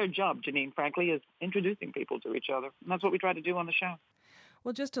entire job, Janine, frankly, is introducing people to each other. And that's what we try to do on the show.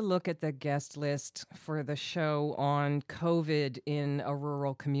 Well, just to look at the guest list for the show on COVID in a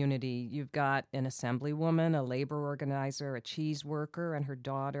rural community, you've got an assemblywoman, a labor organizer, a cheese worker and her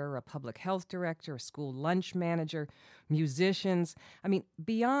daughter, a public health director, a school lunch manager, musicians. I mean,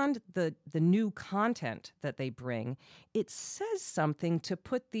 beyond the new content that they bring, it says something to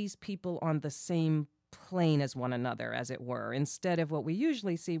put these people on the same plane as one another, as it were, instead of what we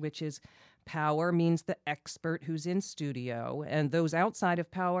usually see, which is power means the expert who's in studio, and those outside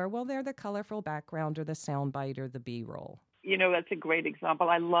of power, well, they're the colorful background or the soundbite or the B-roll. That's a great example.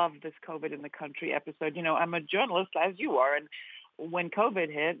 I love this COVID in the country episode. I'm a journalist, as you are, and when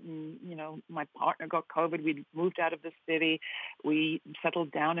COVID hit and, my partner got COVID, we moved out of the city. We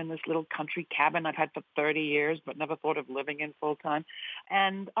settled down in this little country cabin I've had for 30 years, but never thought of living in full time.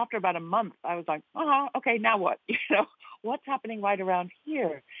 And after about a month, I was like, okay, now what? What's happening right around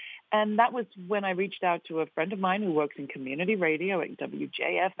here? And that was when I reached out to a friend of mine who works in community radio at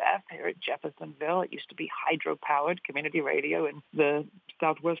WJFF here at Jeffersonville. It used to be hydro-powered community radio in the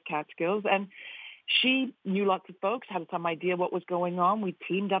Southwest Catskills. And she knew lots of folks, had some idea what was going on. We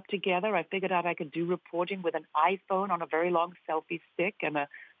teamed up together. I figured out I could do reporting with an iPhone on a very long selfie stick and a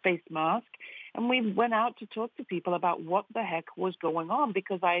face mask. And we went out to talk to people about what the heck was going on,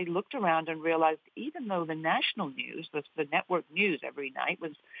 because I looked around and realized even though the national news, the network news every night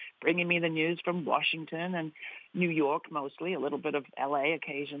was bringing me the news from Washington and New York mostly, a little bit of LA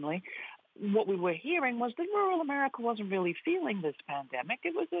occasionally, what we were hearing was that rural America wasn't really feeling this pandemic.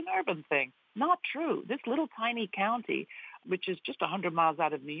 It was an urban thing. Not true. This little tiny county, which is just 100 miles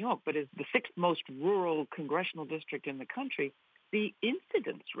out of New York, but is the sixth most rural congressional district in the country, the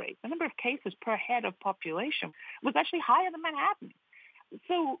incidence rate, the number of cases per head of population, was actually higher than Manhattan.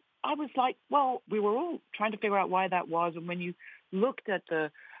 So I was like, well, we were all trying to figure out why that was. And when you looked at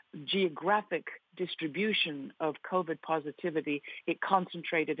the geographic distribution of COVID positivity, it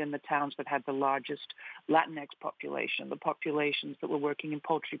concentrated in the towns that had the largest Latinx population, the populations that were working in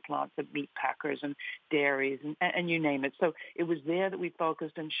poultry plants and meat packers and dairies and you name it. So it was there that we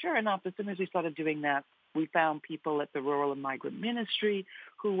focused. And sure enough, as soon as we started doing that, we found people at the Rural and Migrant Ministry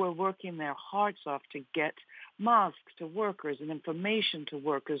who were working their hearts off to get masks to workers and information to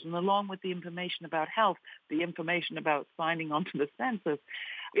workers. And along with the information about health, the information about signing onto the census,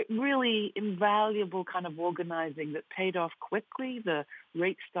 it really invaluable kind of organizing that paid off quickly. The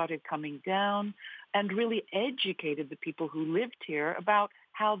rates started coming down and really educated the people who lived here about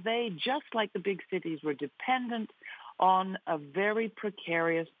how they, just like the big cities, were dependent on a very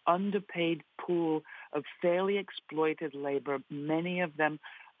precarious, underpaid pool of fairly exploited labor, many of them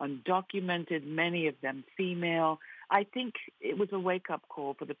undocumented, many of them female. I think it was a wake-up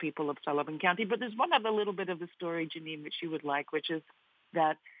call for the people of Sullivan County. But there's one other little bit of the story, Janine, which you would like, which is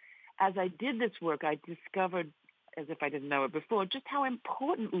that as I did this work, I discovered, as if I didn't know it before, just how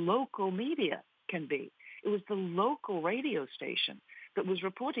important local media can be. It was the local radio station that was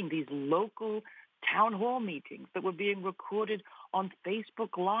reporting these local town hall meetings that were being recorded on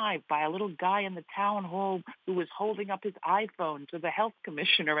Facebook Live by a little guy in the town hall who was holding up his iPhone to the health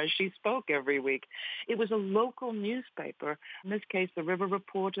commissioner as she spoke every week. It was a local newspaper, in this case the River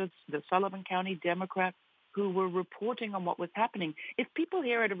Reporters, the Sullivan County Democrat, who were reporting on what was happening. If people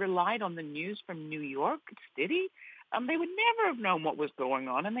here had relied on the news from New York City, they would never have known what was going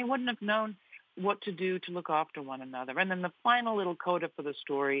on, and they wouldn't have known what to do to look after one another. And then the final little coda for the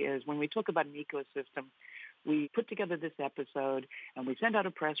story is when we talk about an ecosystem, we put together this episode and we sent out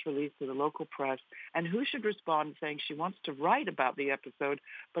a press release to the local press. And who should respond saying she wants to write about the episode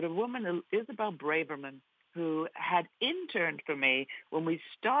but a woman, Isabel Braverman, who had interned for me when we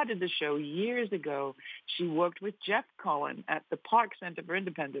started the show years ago. She worked with Jeff Cohen at the Park Center for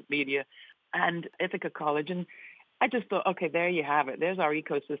Independent Media and Ithaca College. And I just thought, okay, there you have it. There's our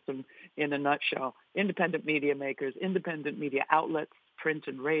ecosystem in a nutshell. Independent media makers, independent media outlets, print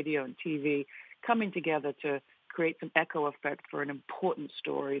and radio and TV, coming together to create some echo effect for an important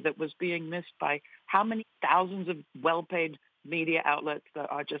story that was being missed by how many thousands of well-paid media outlets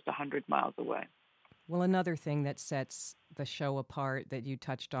that are just 100 miles away. Well, another thing that sets the show apart that you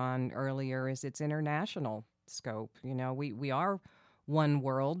touched on earlier is its international scope. You know, we are one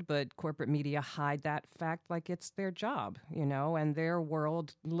world, but corporate media hide that fact like it's their job, and their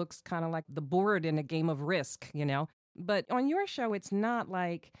world looks kind of like the board in a game of Risk, But on your show, it's not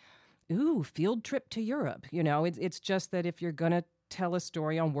like, ooh, field trip to Europe, It's just that if you're going to tell a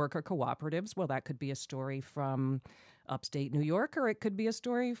story on worker cooperatives, well, that could be a story from upstate New York, or it could be a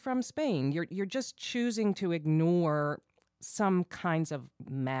story from Spain. You're just choosing to ignore some kinds of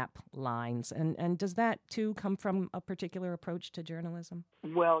map lines. And does that, too, come from a particular approach to journalism?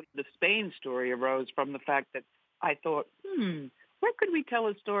 Well, the Spain story arose from the fact that I thought, where could we tell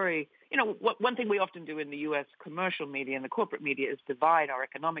a story? One thing we often do in the U.S. commercial media and the corporate media is divide our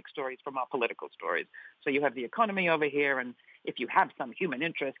economic stories from our political stories. So you have the economy over here, and if you have some human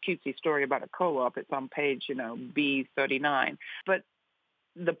interest, cutesy story about a co-op, it's on page, B39. But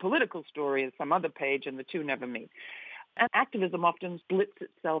the political story is some other page, and the two never meet. And activism often splits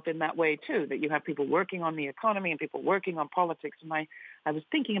itself in that way, too, that you have people working on the economy and people working on politics. And I was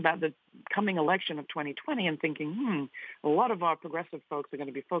thinking about the coming election of 2020 and thinking, a lot of our progressive folks are going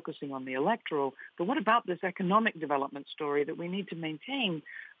to be focusing on the electoral. But what about this economic development story that we need to maintain,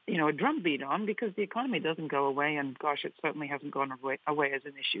 a drumbeat on, because the economy doesn't go away. And gosh, it certainly hasn't gone away as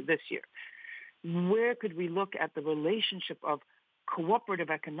an issue this year. Where could we look at the relationship of cooperative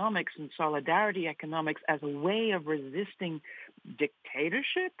economics and solidarity economics as a way of resisting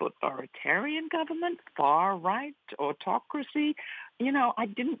dictatorship, authoritarian government, far-right, autocracy? I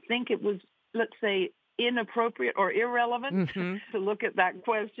didn't think it was, let's say, inappropriate or irrelevant to look at that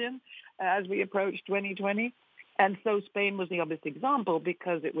question as we approach 2020. And so Spain was the obvious example,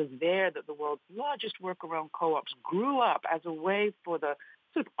 because it was there that the world's largest worker-owned co-ops grew up as a way for the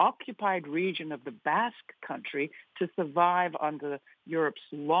sort of occupied region of the Basque Country to survive under Europe's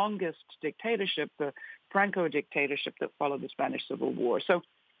longest dictatorship, the Franco dictatorship that followed the Spanish Civil War. So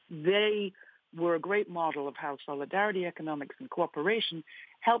they were a great model of how solidarity economics and cooperation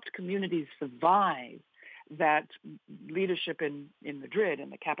helped communities survive that leadership in Madrid, in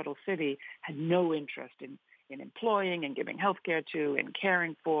the capital city, had no interest in employing and giving health care to and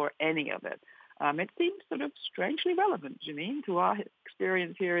caring for any of it. It seems sort of strangely relevant, Janine, to our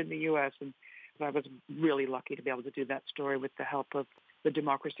experience here in the U.S. And I was really lucky to be able to do that story with the help of the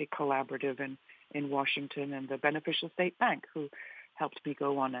Democracy Collaborative in Washington and the Beneficial State Bank, who helped me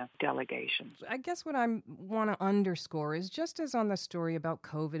go on a delegation. I guess what I want to underscore is, just as on the story about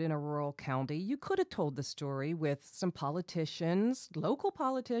COVID in a rural county, you could have told the story with some politicians, local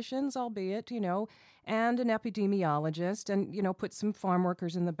politicians, albeit, and an epidemiologist, and, put some farm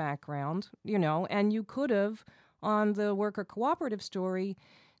workers in the background, and you could have, on the worker cooperative story,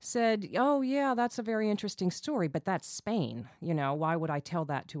 said, oh, yeah, that's a very interesting story, but that's Spain. Why would I tell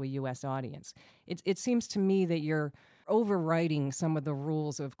that to a U.S. audience? It seems to me that you're overriding some of the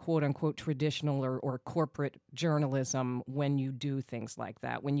rules of quote-unquote traditional or corporate journalism when you do things like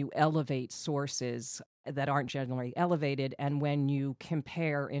that, when you elevate sources that aren't generally elevated, and when you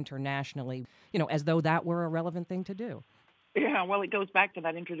compare internationally, as though that were a relevant thing to do. Yeah, well, it goes back to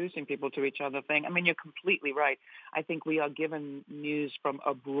that introducing people to each other thing. I mean, you're completely right. I think we are given news from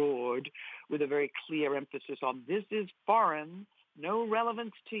abroad with a very clear emphasis on this is foreign, no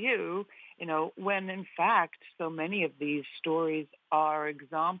relevance to you, when in fact so many of these stories are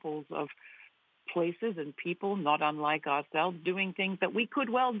examples of places and people not unlike ourselves doing things that we could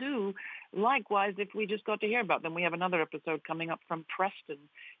well do likewise if we just got to hear about them. We have another episode coming up from Preston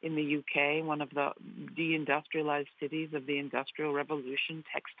in the UK, one of the deindustrialized cities of the Industrial Revolution,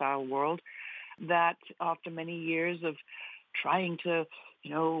 textile world, that after many years of trying to,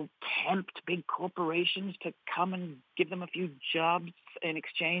 tempt big corporations to come and give them a few jobs in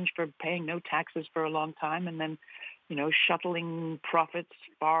exchange for paying no taxes for a long time, and then, shuttling profits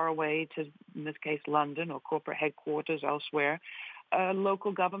far away to, in this case, London or corporate headquarters elsewhere.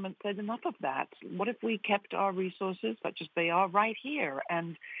 Local government said enough of that. What if we kept our resources, such as they are, right here,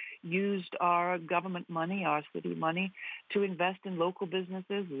 and used our government money, our city money, to invest in local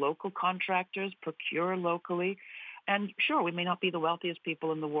businesses, local contractors, procure locally. And sure, we may not be the wealthiest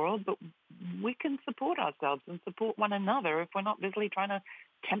people in the world, but we can support ourselves and support one another if we're not busily trying to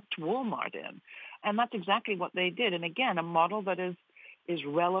tempt Walmart in. And that's exactly what they did. And again, a model that is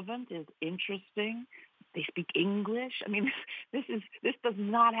relevant, is interesting. They speak English. I mean, this does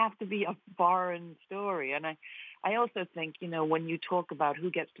not have to be a foreign story. And I also think, when you talk about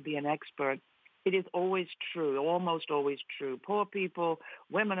who gets to be an expert, it is always true, almost always true. Poor people,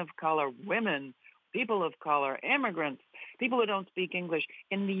 women of color, women, people of color, immigrants, people who don't speak English.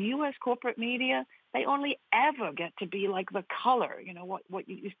 In the U.S. corporate media, they only ever get to be like the color, what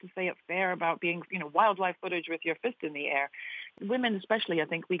you used to say at FAIR about being, wildlife footage with your fist in the air. Women especially, I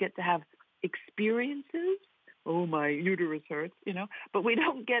think we get to have experiences oh, my uterus hurts, but we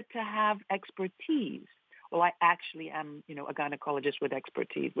don't get to have expertise. Well, I actually am, a gynecologist with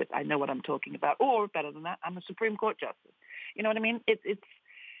expertise. I know what I'm talking about. Or better than that, I'm a Supreme Court justice. You know what I mean? It's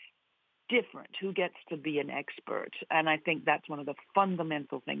different who gets to be an expert. And I think that's one of the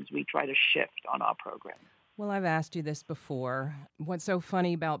fundamental things we try to shift on our program. Well, I've asked you this before. What's so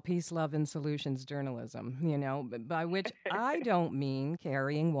funny about peace, love, and solutions journalism, by which I don't mean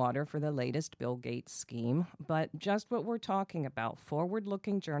carrying water for the latest Bill Gates scheme, but just what we're talking about,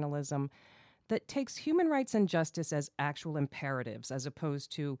 forward-looking journalism that takes human rights and justice as actual imperatives as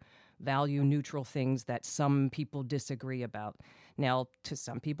opposed to value-neutral things that some people disagree about. Now, to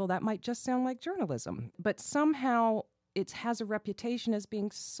some people, that might just sound like journalism, but somehow it has a reputation as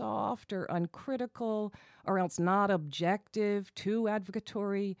being soft or uncritical or else not objective, too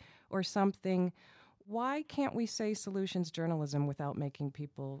advocatory or something. Why can't we say solutions journalism without making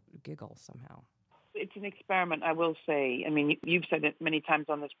people giggle somehow? It's an experiment, I will say. I mean, you've said it many times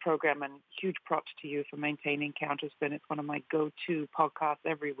on this program, and huge props to you for maintaining Counterspin. It's one of my go-to podcasts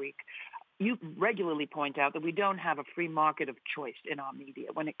every week. You regularly point out that we don't have a free market of choice in our media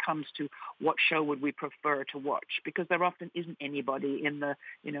when it comes to what show would we prefer to watch, because there often isn't anybody in the,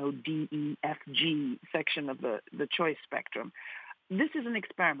 D, E, F, G section of the choice spectrum. This is an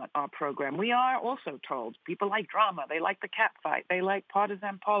experiment, our program. We are also told people like drama, they like the cat fight, they like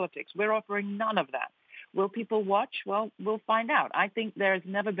partisan politics. We're offering none of that. Will people watch? Well, we'll find out. I think there's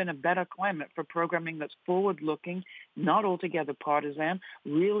never been a better climate for programming that's forward-looking, not altogether partisan,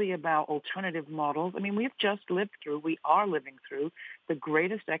 really about alternative models. I mean, we are living through the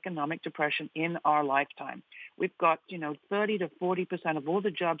greatest economic depression in our lifetime. We've got, 30 to 40% of all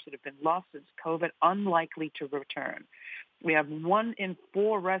the jobs that have been lost since COVID unlikely to return. We have 1 in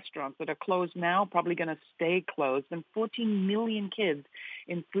 4 restaurants that are closed now, probably going to stay closed, and 14 million kids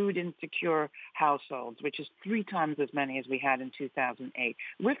in food insecure households, which is 3 times as many as we had in 2008.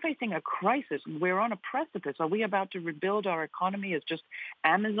 We're facing a crisis. We're on a precipice. Are we about to rebuild our economy as just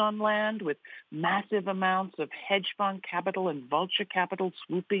Amazon land with massive amounts of hedge fund capital and vulture capital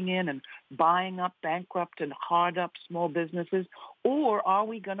swooping in and buying up bankrupt and hard up small businesses? Or are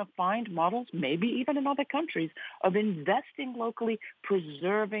we going to find models, maybe even in other countries, of investing locally,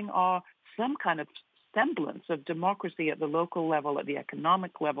 preserving some kind of semblance of democracy at the local level, at the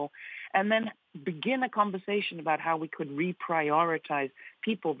economic level, and then begin a conversation about how we could reprioritize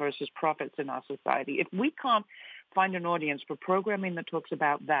people versus profits in our society? If we can't find an audience for programming that talks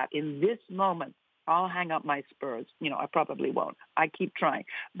about that in this moment, I'll hang up my spurs. I probably won't. I keep trying.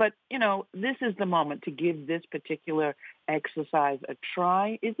 But, this is the moment to give this particular exercise a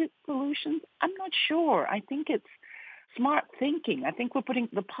try. Is it solutions? I'm not sure. I think it's smart thinking. I think we're putting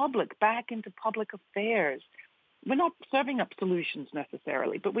the public back into public affairs. We're not serving up solutions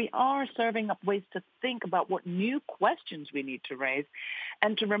necessarily, but we are serving up ways to think about what new questions we need to raise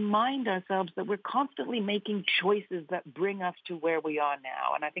and to remind ourselves that we're constantly making choices that bring us to where we are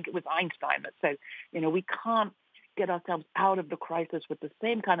now. And I think it was Einstein that said, we can't get ourselves out of the crisis with the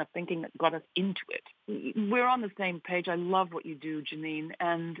same kind of thinking that got us into it. We're on the same page. I love what you do, Janine,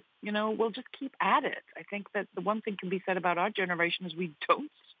 and, we'll just keep at it. I think that the one thing can be said about our generation is we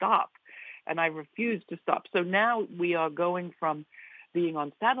don't stop. And I refuse to stop. So now we are going from being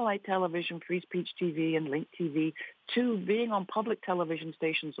on satellite television, Free Speech TV and Link TV, to being on public television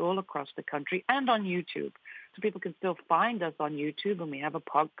stations all across the country and on YouTube. So people can still find us on YouTube, and we have a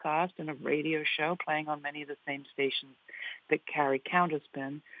podcast and a radio show playing on many of the same stations that carry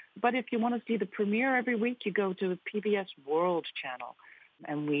Counterspin. But if you want to see the premiere every week, you go to the PBS World channel,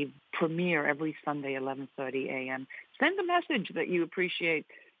 and we premiere every Sunday, 11:30 a.m. Send a message that you appreciate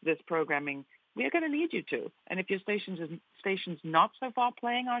this programming. We are going to need you to. And if your station's not so far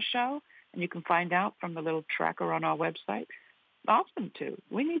playing our show, and you can find out from the little tracker on our website, ask them to.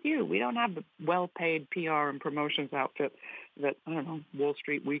 We need you. We don't have the well-paid PR and promotions outfit that, Wall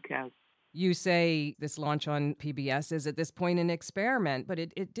Street Week has. You say this launch on PBS is at this point an experiment, but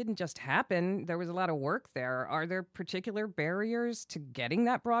it didn't just happen. There was a lot of work there. Are there particular barriers to getting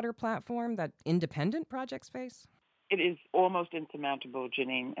that broader platform that independent projects face? It is almost insurmountable,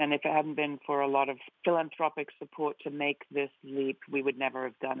 Janine. And if it hadn't been for a lot of philanthropic support to make this leap, we would never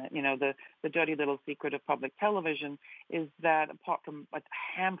have done it. The dirty little secret of public television is that apart from a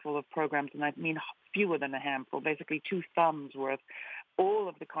handful of programs, and I mean fewer than a handful, basically 2 thumbs worth, all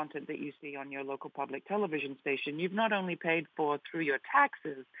of the content that you see on your local public television station, you've not only paid for through your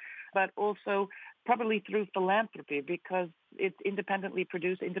taxes, but also probably through philanthropy, because it's independently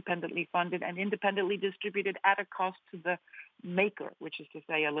produced, independently funded, and independently distributed at a cost to the maker, which is to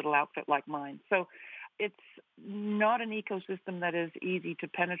say a little outfit like mine. So It's not an ecosystem that is easy to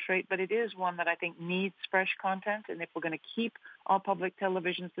penetrate, but it is one that I think needs fresh content. And if we're going to keep our public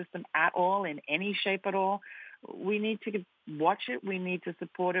television system at all, in any shape at all, we need to watch it, we need to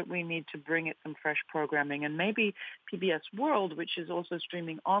support it, we need to bring it some fresh programming. And maybe PBS World, which is also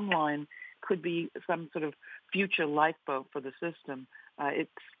streaming online, could be some sort of future lifeboat for the system.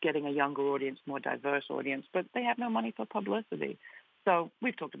 It's getting a younger audience, more diverse audience, but they have no money for publicity. So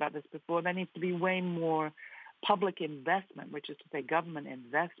we've talked about this before. There needs to be way more public investment, which is to say government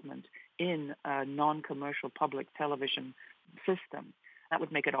investment in a non-commercial public television system. That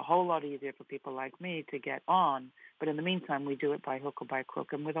would make it a whole lot easier for people like me to get on. But in the meantime, we do it by hook or by crook.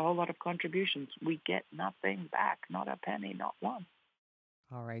 And with a whole lot of contributions, we get nothing back, not a penny, not one.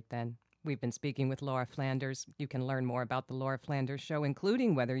 All right, then. We've been speaking with Laura Flanders. You can learn more about the Laura Flanders Show,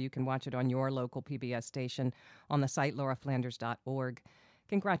 including whether you can watch it on your local PBS station, on the site lauraflanders.org.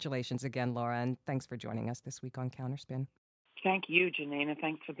 Congratulations again, Laura, and thanks for joining us this week on Counterspin. Thank you, Janina.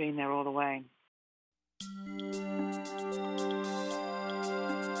 Thanks for being there all the way.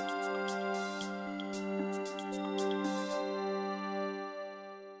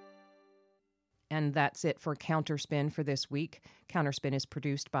 And that's it for Counterspin for this week. Counterspin is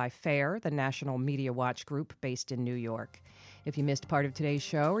produced by FAIR, the National Media Watch Group based in New York. If you missed part of today's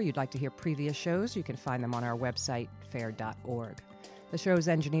show or you'd like to hear previous shows, you can find them on our website, fair.org. The show is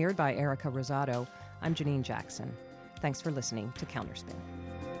engineered by Erica Rosado. I'm Janine Jackson. Thanks for listening to Counterspin.